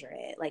weigh and measure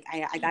it. Like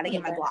I got to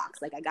get my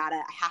blocks. Like I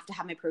have to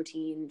have my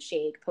protein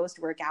shake post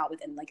workout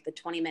within like the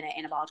 20-minute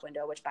anabolic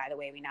window, which by the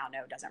way, we now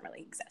know doesn't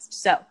really exist.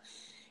 So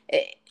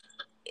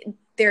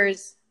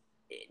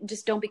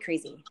just don't be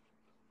crazy.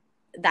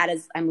 That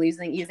is, I'm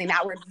using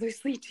that word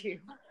loosely too.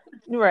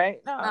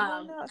 Right.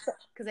 No.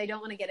 Because I don't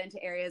want to get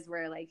into areas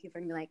where like people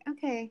are gonna be like,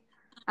 okay.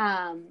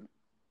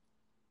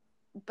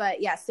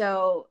 But yeah,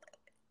 so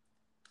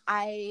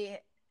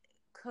I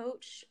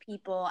coach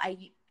people.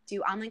 I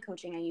do online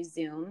coaching. I use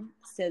Zoom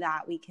so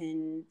that we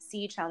can see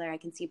each other. I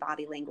can see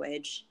body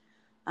language.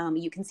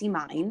 You can see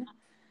mine.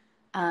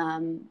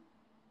 I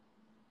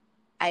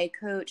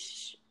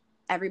coach.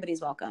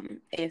 Everybody's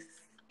welcome. If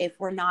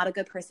we're not a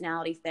good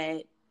personality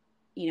fit,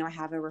 I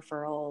have a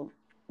referral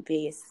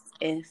base.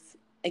 If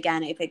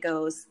it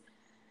goes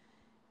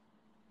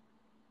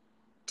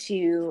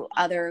to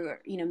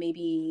other,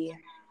 maybe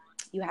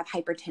you have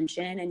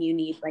hypertension and you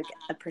need like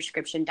a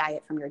prescription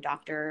diet from your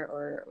doctor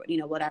or,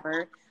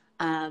 whatever.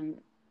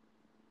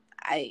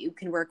 You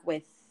can work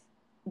with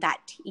that,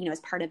 as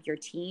part of your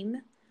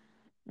team,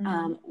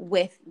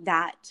 with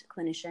that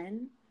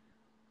clinician,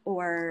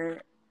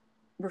 or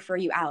refer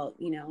you out.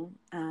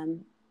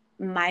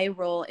 My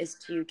role is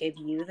to give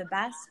you the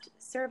best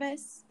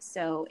service.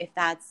 So if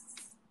that's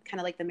kind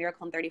of like the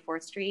Miracle on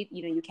 34th Street,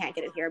 you can't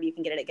get it here, but you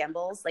can get it at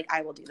Gimbel's, like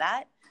I will do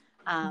that.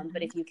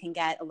 But if you can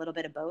get a little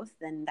bit of both,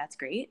 then that's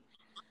great.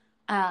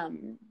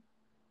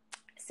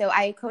 So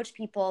I coach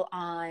people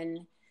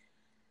on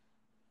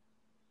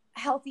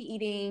healthy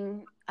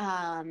eating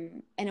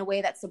in a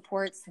way that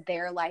supports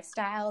their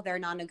lifestyle, their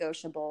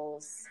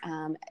non-negotiables.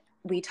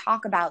 We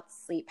talk about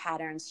sleep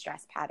patterns,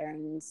 stress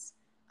patterns,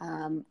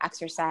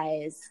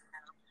 exercise,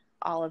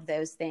 all of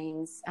those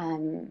things.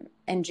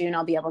 In June,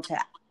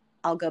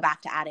 I'll go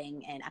back to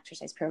adding in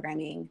exercise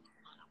programming,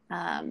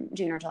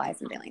 June or July,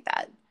 something like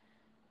that.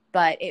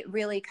 But it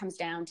really comes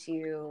down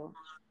to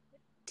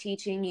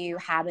teaching you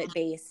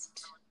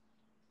habit-based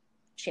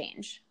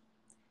change.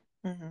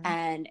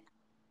 And,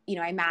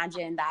 I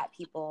imagine that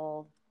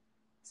people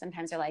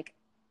sometimes are like,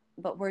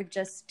 but we're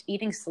just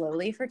eating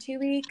slowly for 2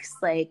 weeks.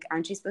 Like,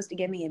 aren't you supposed to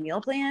give me a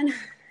meal plan?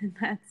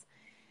 That's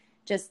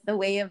just the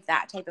way of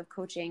that type of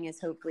coaching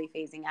is hopefully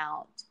phasing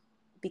out,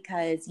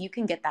 because you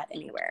can get that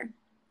anywhere.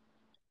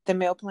 The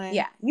meal plan?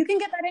 Yeah, you can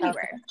get that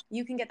anywhere. Okay.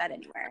 You can get that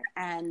anywhere.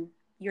 And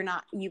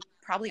you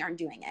probably aren't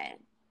doing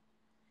it.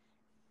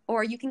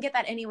 Or you can get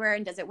that anywhere,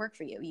 and does it work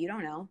for you? You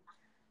don't know.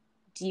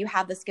 Do you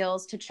have the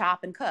skills to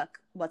chop and cook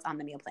what's on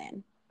the meal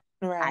plan?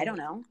 Right. I don't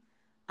know.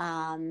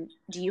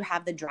 Do you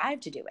have the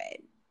drive to do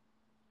it?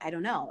 I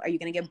don't know. Are you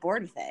going to get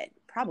bored with it?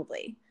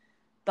 Probably.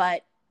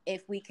 But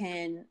if we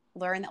can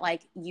learn that,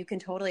 like, you can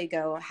totally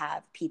go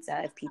have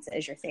pizza if pizza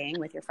is your thing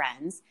with your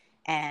friends,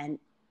 and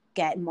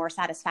get more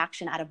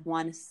satisfaction out of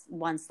one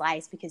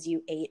slice because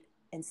you ate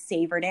and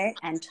savored it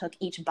and took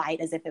each bite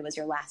as if it was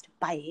your last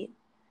bite,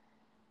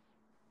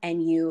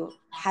 and you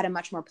had a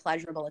much more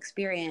pleasurable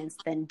experience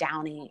than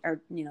downing or,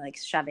 like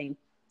shoving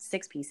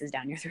 6 pieces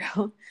down your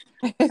throat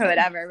or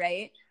whatever,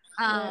 right?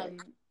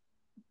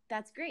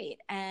 That's great.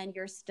 And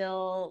you're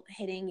still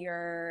hitting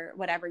your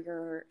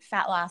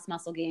fat loss,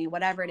 muscle gain,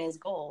 whatever it is,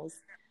 goals,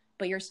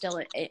 but you're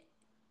still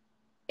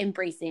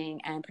embracing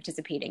and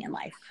participating in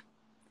life.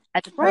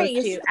 As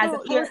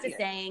opposed to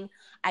saying,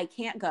 I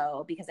can't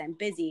go because I'm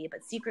busy,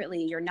 but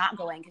secretly you're not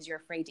going because you're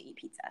afraid to eat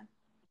pizza.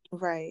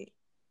 Right.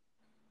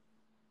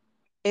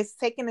 It's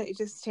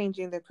just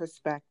changing the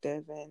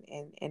perspective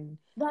and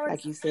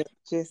like you said,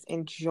 just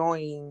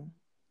enjoying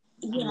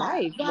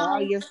life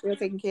while you're still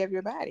taking care of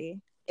your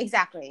body.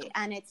 Exactly.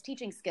 And it's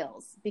teaching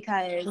skills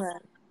because,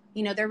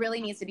 there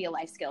really needs to be a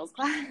life skills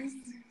class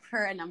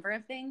for a number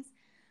of things.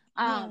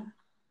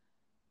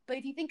 But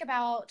if you think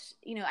about,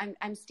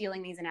 I'm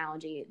stealing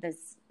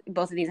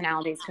both of these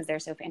analogies because they're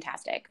so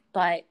fantastic,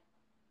 but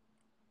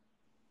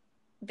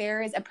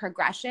there is a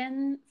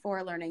progression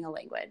for learning a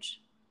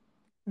language.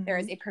 There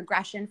is a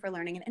progression for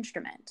learning an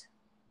instrument.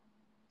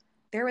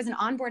 There was an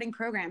onboarding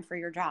program for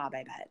your job,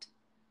 I bet.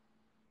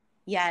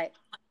 Yet,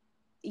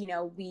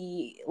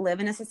 we live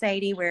in a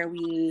society where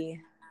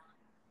we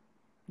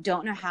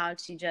don't know how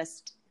to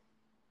just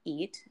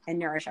eat and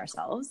nourish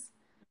ourselves.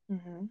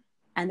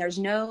 And there's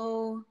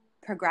no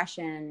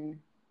progression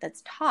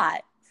that's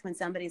taught when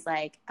somebody's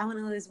like, I want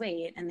to lose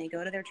weight, and they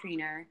go to their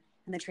trainer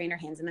and the trainer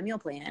hands them a meal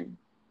plan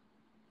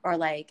or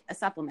like a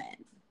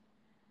supplement.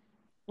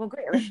 Well,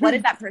 great. Like, what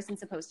is that person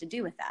supposed to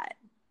do with that?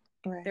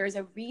 Right. There's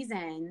a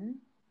reason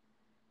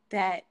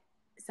that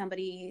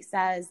somebody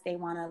says they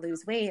want to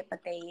lose weight,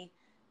 but they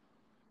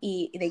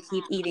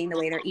keep eating the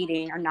way they're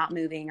eating or not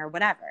moving or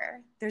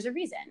whatever, there's a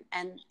reason.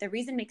 And the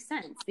reason makes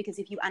sense because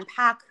if you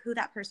unpack who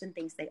that person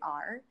thinks they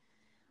are,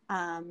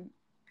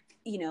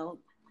 you know,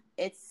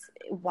 it's,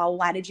 well,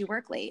 why did you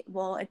work late?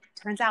 Well, it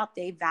turns out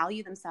they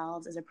value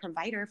themselves as a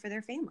provider for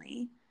their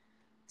family.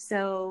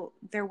 So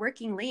they're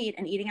working late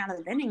and eating out of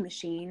the vending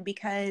machine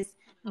because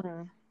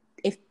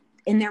if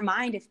in their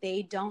mind, if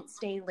they don't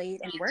stay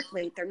late and work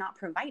late, they're not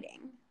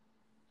providing.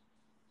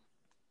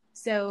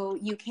 So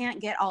you can't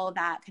get all of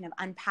that kind of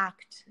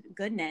unpacked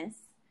goodness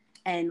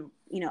and,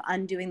 you know,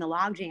 undoing the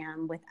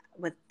logjam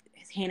with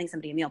handing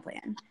somebody a meal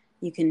plan.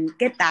 You can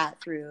get that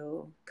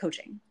through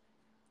coaching.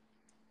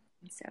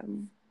 So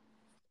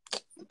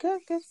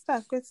good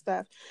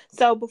stuff.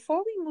 So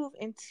before we move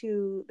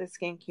into the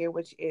skincare,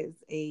 which is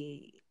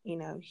a, you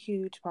know,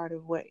 huge part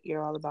of what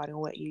you're all about and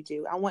what you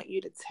do, I want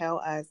you to tell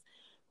us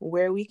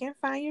where we can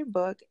find your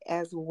book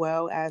as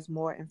well as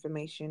more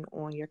information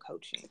on your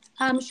coaching.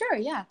 Sure,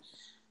 yeah.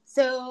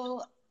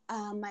 So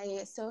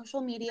my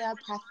social media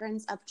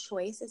preference of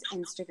choice is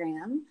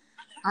Instagram.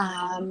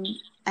 And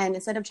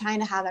instead of trying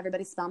to have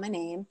everybody spell my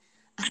name,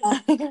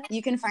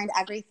 you can find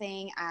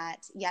everything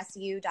at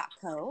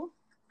yesyou.co.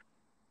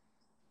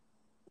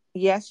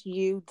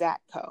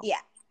 yesyou.co. Yeah.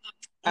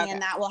 Okay.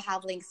 And that will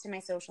have links to my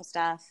social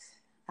stuff.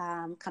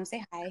 Come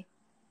say hi.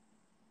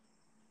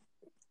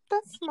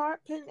 That's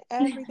smart, putting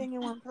everything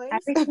in one place.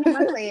 Everything in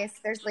one place.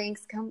 There's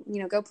links. Come,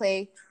 you know, go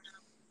play.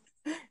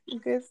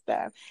 Good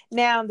stuff.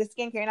 Now the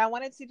skincare, and I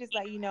wanted to just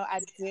let you know,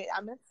 I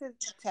meant to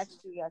text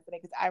you yesterday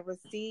because I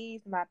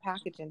received my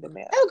package in the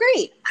mail. Oh,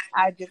 great.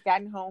 I just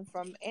gotten home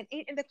from, and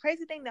the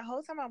crazy thing, the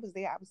whole time I was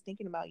there, I was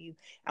thinking about you.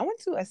 I went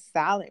to a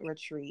silent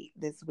retreat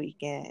this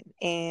weekend,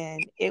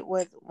 and it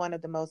was one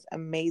of the most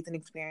amazing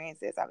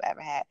experiences I've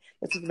ever had.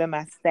 This has been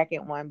my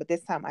second one, but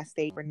this time I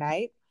stayed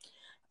overnight.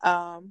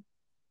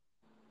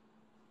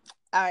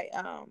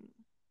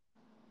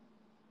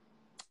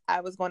 I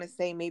was going to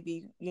say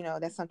maybe, you know,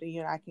 that's something you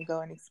and I can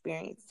go and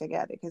experience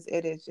together because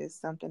it is just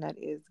something that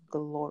is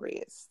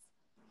glorious.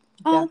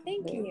 Oh,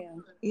 thank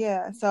you.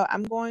 Yeah. So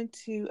I'm going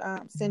to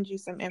send you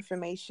some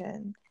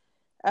information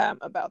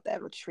about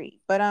that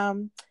retreat. But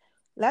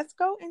let's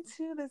go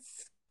into the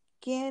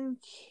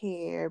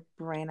skincare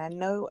brand. I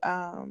know,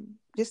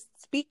 just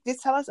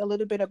tell us a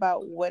little bit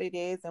about what it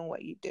is and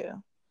what you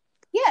do.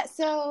 Yeah.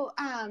 So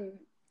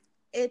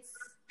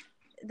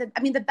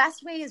the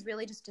best way is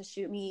really just to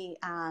shoot me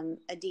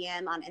a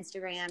DM on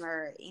Instagram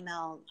or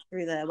email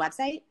through the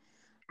website.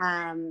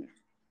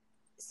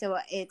 So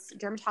it's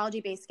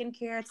dermatology-based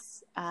skincare.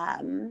 It's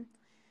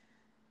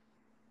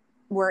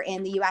we're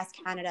in the US,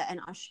 Canada,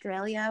 and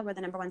Australia. We're the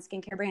number one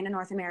skincare brand in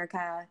North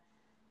America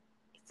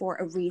for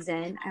a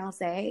reason, I will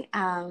say.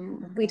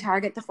 We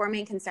target the four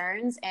main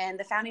concerns, and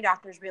the founding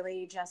doctors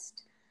really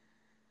just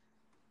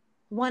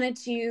wanted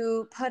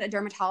to put a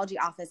dermatology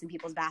office in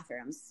people's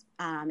bathrooms.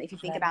 If you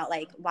think about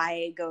like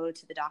why go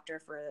to the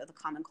doctor for the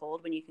common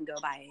cold when you can go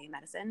buy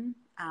medicine,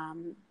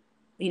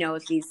 you know,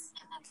 if these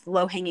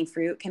low-hanging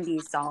fruit can be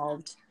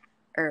solved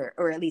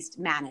or at least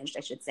managed,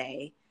 I should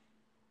say,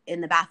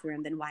 in the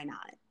bathroom, then why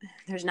not?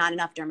 There's not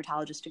enough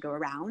dermatologists to go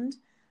around.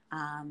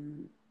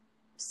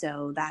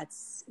 So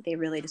they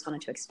really just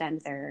wanted to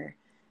extend their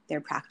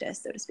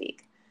practice, so to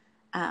speak.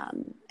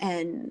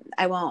 And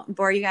I won't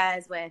bore you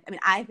guys with, I mean,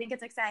 I think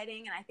it's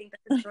exciting and I think that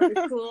it's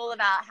really cool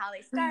about how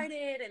they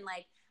started and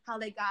like how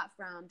they got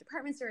from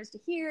department stores to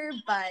here.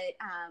 But,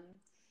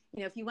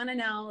 you know, if you want to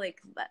know,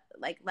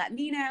 let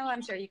me know.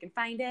 I'm sure you can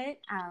find it.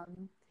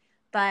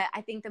 But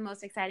I think the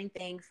most exciting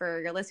thing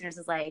for your listeners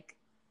is like,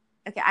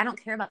 okay, I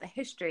don't care about the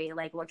history.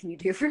 Like, what can you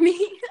do for me?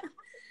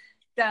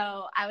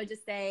 So I would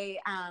just say,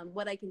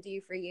 what I can do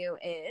for you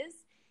is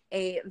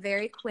a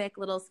very quick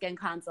little skin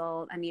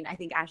consult. I mean, I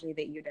think, Ashley,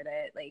 that you did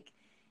it. Like,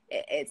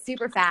 it's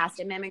super fast.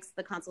 It mimics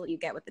the consult you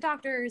get with the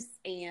doctors,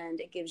 and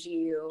it gives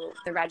you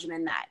the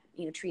regimen that,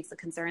 you know, treats the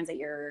concerns that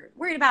you're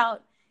worried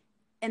about.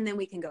 And then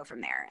we can go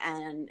from there.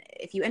 And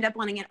if you end up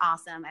wanting it,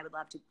 awesome. I would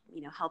love to,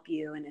 you know, help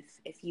you. And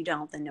if you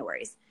don't, then no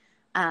worries.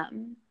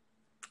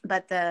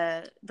 But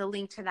the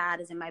link to that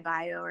is in my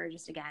bio, or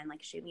just, again,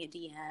 like, shoot me a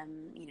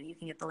DM. You know, you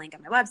can get the link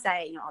on my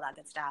website, you know, all that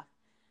good stuff.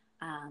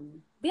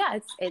 But yeah,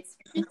 it's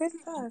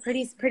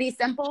pretty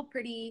simple,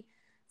 pretty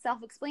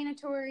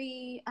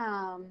self-explanatory.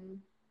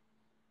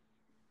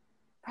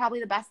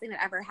 Probably the best thing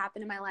that ever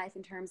happened in my life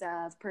in terms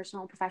of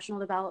personal and professional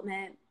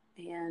development.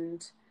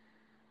 And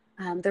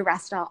the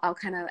rest I'll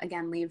kind of,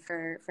 again, leave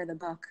for the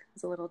book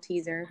as a little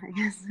teaser, I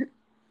guess.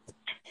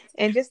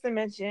 And just to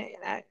mention,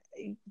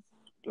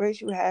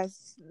 Rachel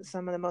has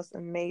some of the most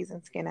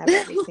amazing skin I've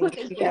ever seen.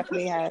 She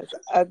definitely has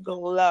a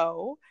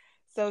glow.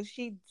 So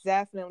she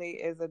definitely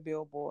is a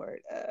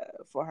billboard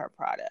for her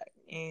product.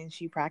 And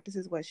she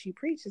practices what she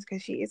preaches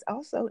because she is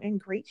also in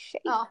great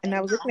shape. Oh, and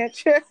I was looking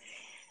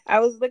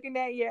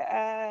at your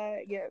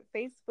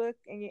Facebook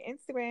and your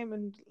Instagram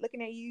and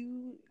looking at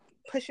you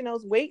pushing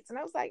those weights. And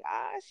I was like,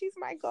 she's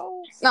my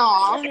goal.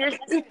 Aww.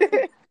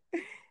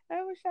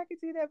 I wish I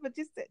could do that. But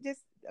just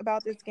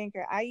about the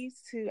skincare, I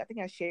think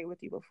I shared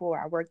with you before.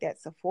 I worked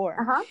at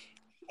Sephora.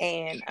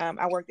 And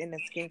I worked in the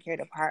skincare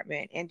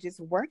department, and just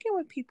working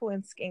with people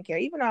in skincare,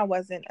 even though I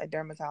wasn't a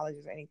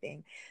dermatologist or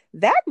anything,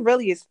 that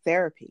really is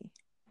therapy.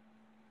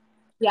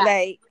 Yeah.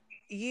 Like,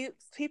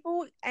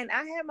 people, and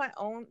I have my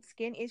own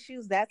skin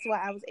issues. That's why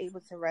I was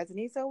able to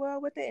resonate so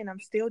well with it. And I'm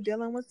still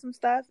dealing with some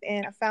stuff.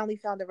 And I finally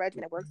found a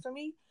regimen that works for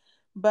me.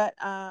 But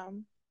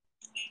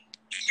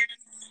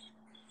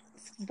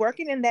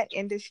working in that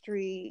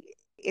industry,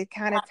 it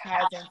kind of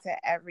ties into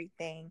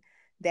everything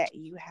that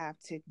you have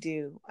to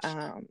do.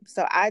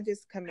 So I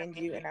just commend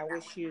you, and I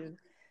wish you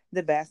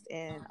the best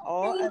in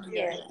all Thank of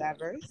your you.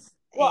 endeavors.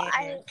 Well,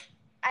 And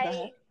go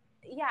ahead.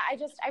 yeah,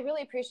 I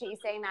really appreciate you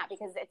saying that,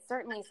 because it's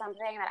certainly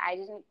something that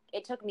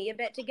it took me a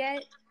bit to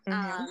get,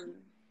 Mm-hmm.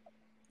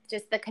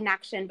 just the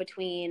connection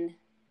between,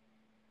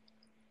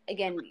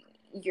 again,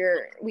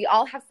 we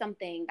all have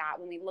something that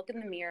when we look in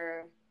the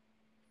mirror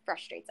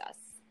frustrates us.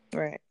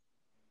 Right.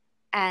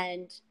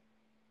 And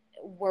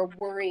we're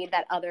worried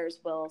that others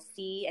will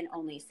see and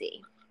only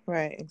see.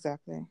 Right,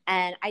 exactly.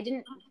 And I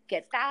didn't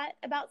get that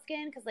about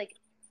skin, because like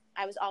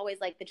I was always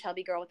like the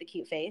chubby girl with the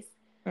cute face,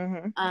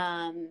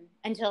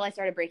 until I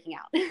started breaking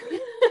out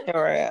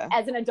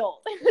as an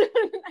adult.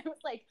 I was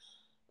like,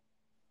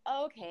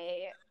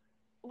 okay,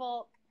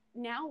 well,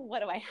 now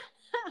what do I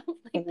have?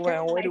 Like,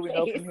 Well, where do we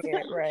go face? from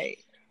here? Right.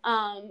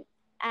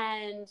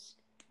 And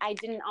I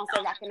didn't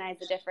also recognize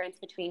the difference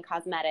between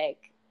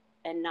cosmetic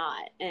and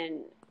not.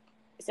 And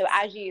so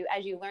as you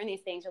learn these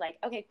things, you're like,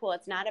 okay, cool.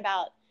 It's not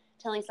about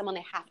telling someone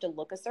they have to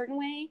look a certain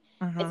way.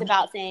 It's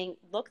about saying,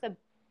 look the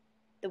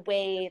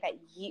way that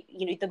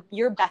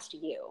your best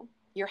you,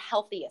 your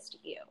healthiest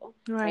you,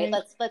 right?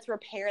 Let's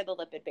repair the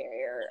lipid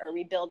barrier, or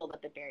rebuild the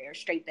lipid barrier,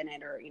 strengthen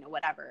it, or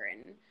whatever.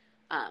 And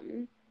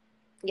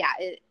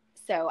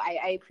so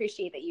I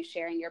appreciate that you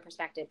sharing your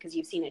perspective, because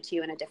you've seen it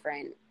too in a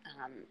different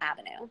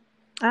avenue.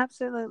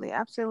 Absolutely,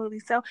 absolutely.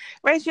 So,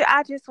 Rachel,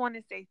 I just want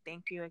to say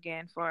thank you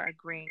again for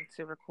agreeing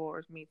to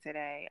record with me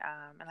today.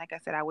 And like I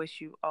said, I wish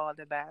you all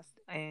the best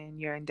in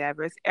your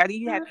endeavors. Do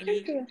you have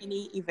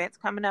any events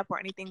coming up, or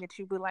anything that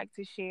you would like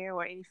to share,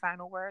 or any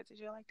final words that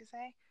you'd like to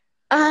say?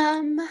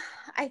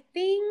 I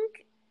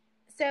think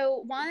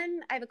so.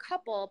 One, I have a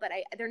couple, but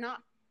they're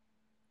not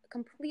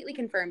completely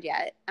confirmed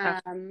yet.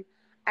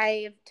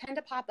 I tend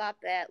to pop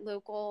up at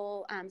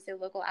local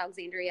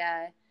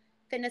Alexandria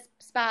fitness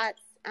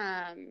spots,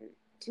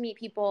 to meet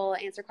people,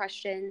 answer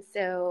questions.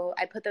 So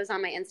I put those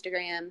on my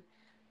Instagram,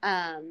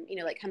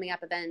 like coming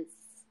up events.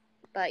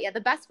 But yeah,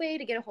 the best way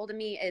to get a hold of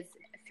me is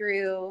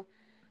through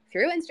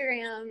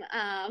Instagram,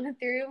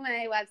 through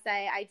my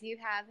website. I do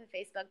have a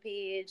Facebook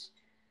page,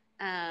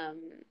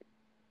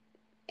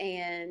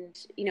 and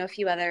a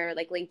few other,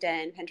 like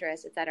LinkedIn,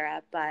 Pinterest,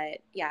 etc.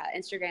 But yeah,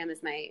 Instagram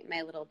is my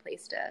little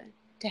place to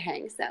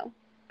hang. So.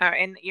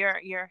 And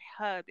your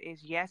hub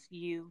is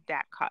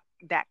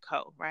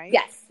yesyou.co, right?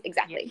 Yes,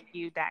 exactly.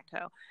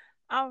 Yesyou.co.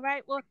 All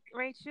right. Well,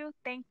 Rachel,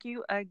 thank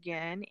you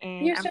again.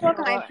 And You're so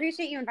welcome. I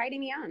appreciate you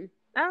inviting me on.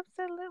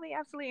 Absolutely,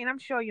 absolutely. And I'm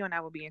sure you and I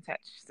will be in touch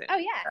soon. Oh,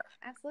 yeah,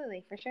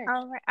 absolutely, for sure.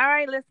 All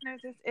right,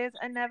 listeners. This is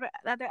another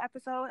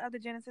episode of the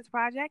Genesis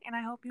Project, and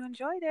I hope you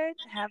enjoyed it.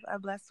 Have a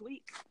blessed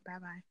week.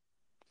 Bye-bye.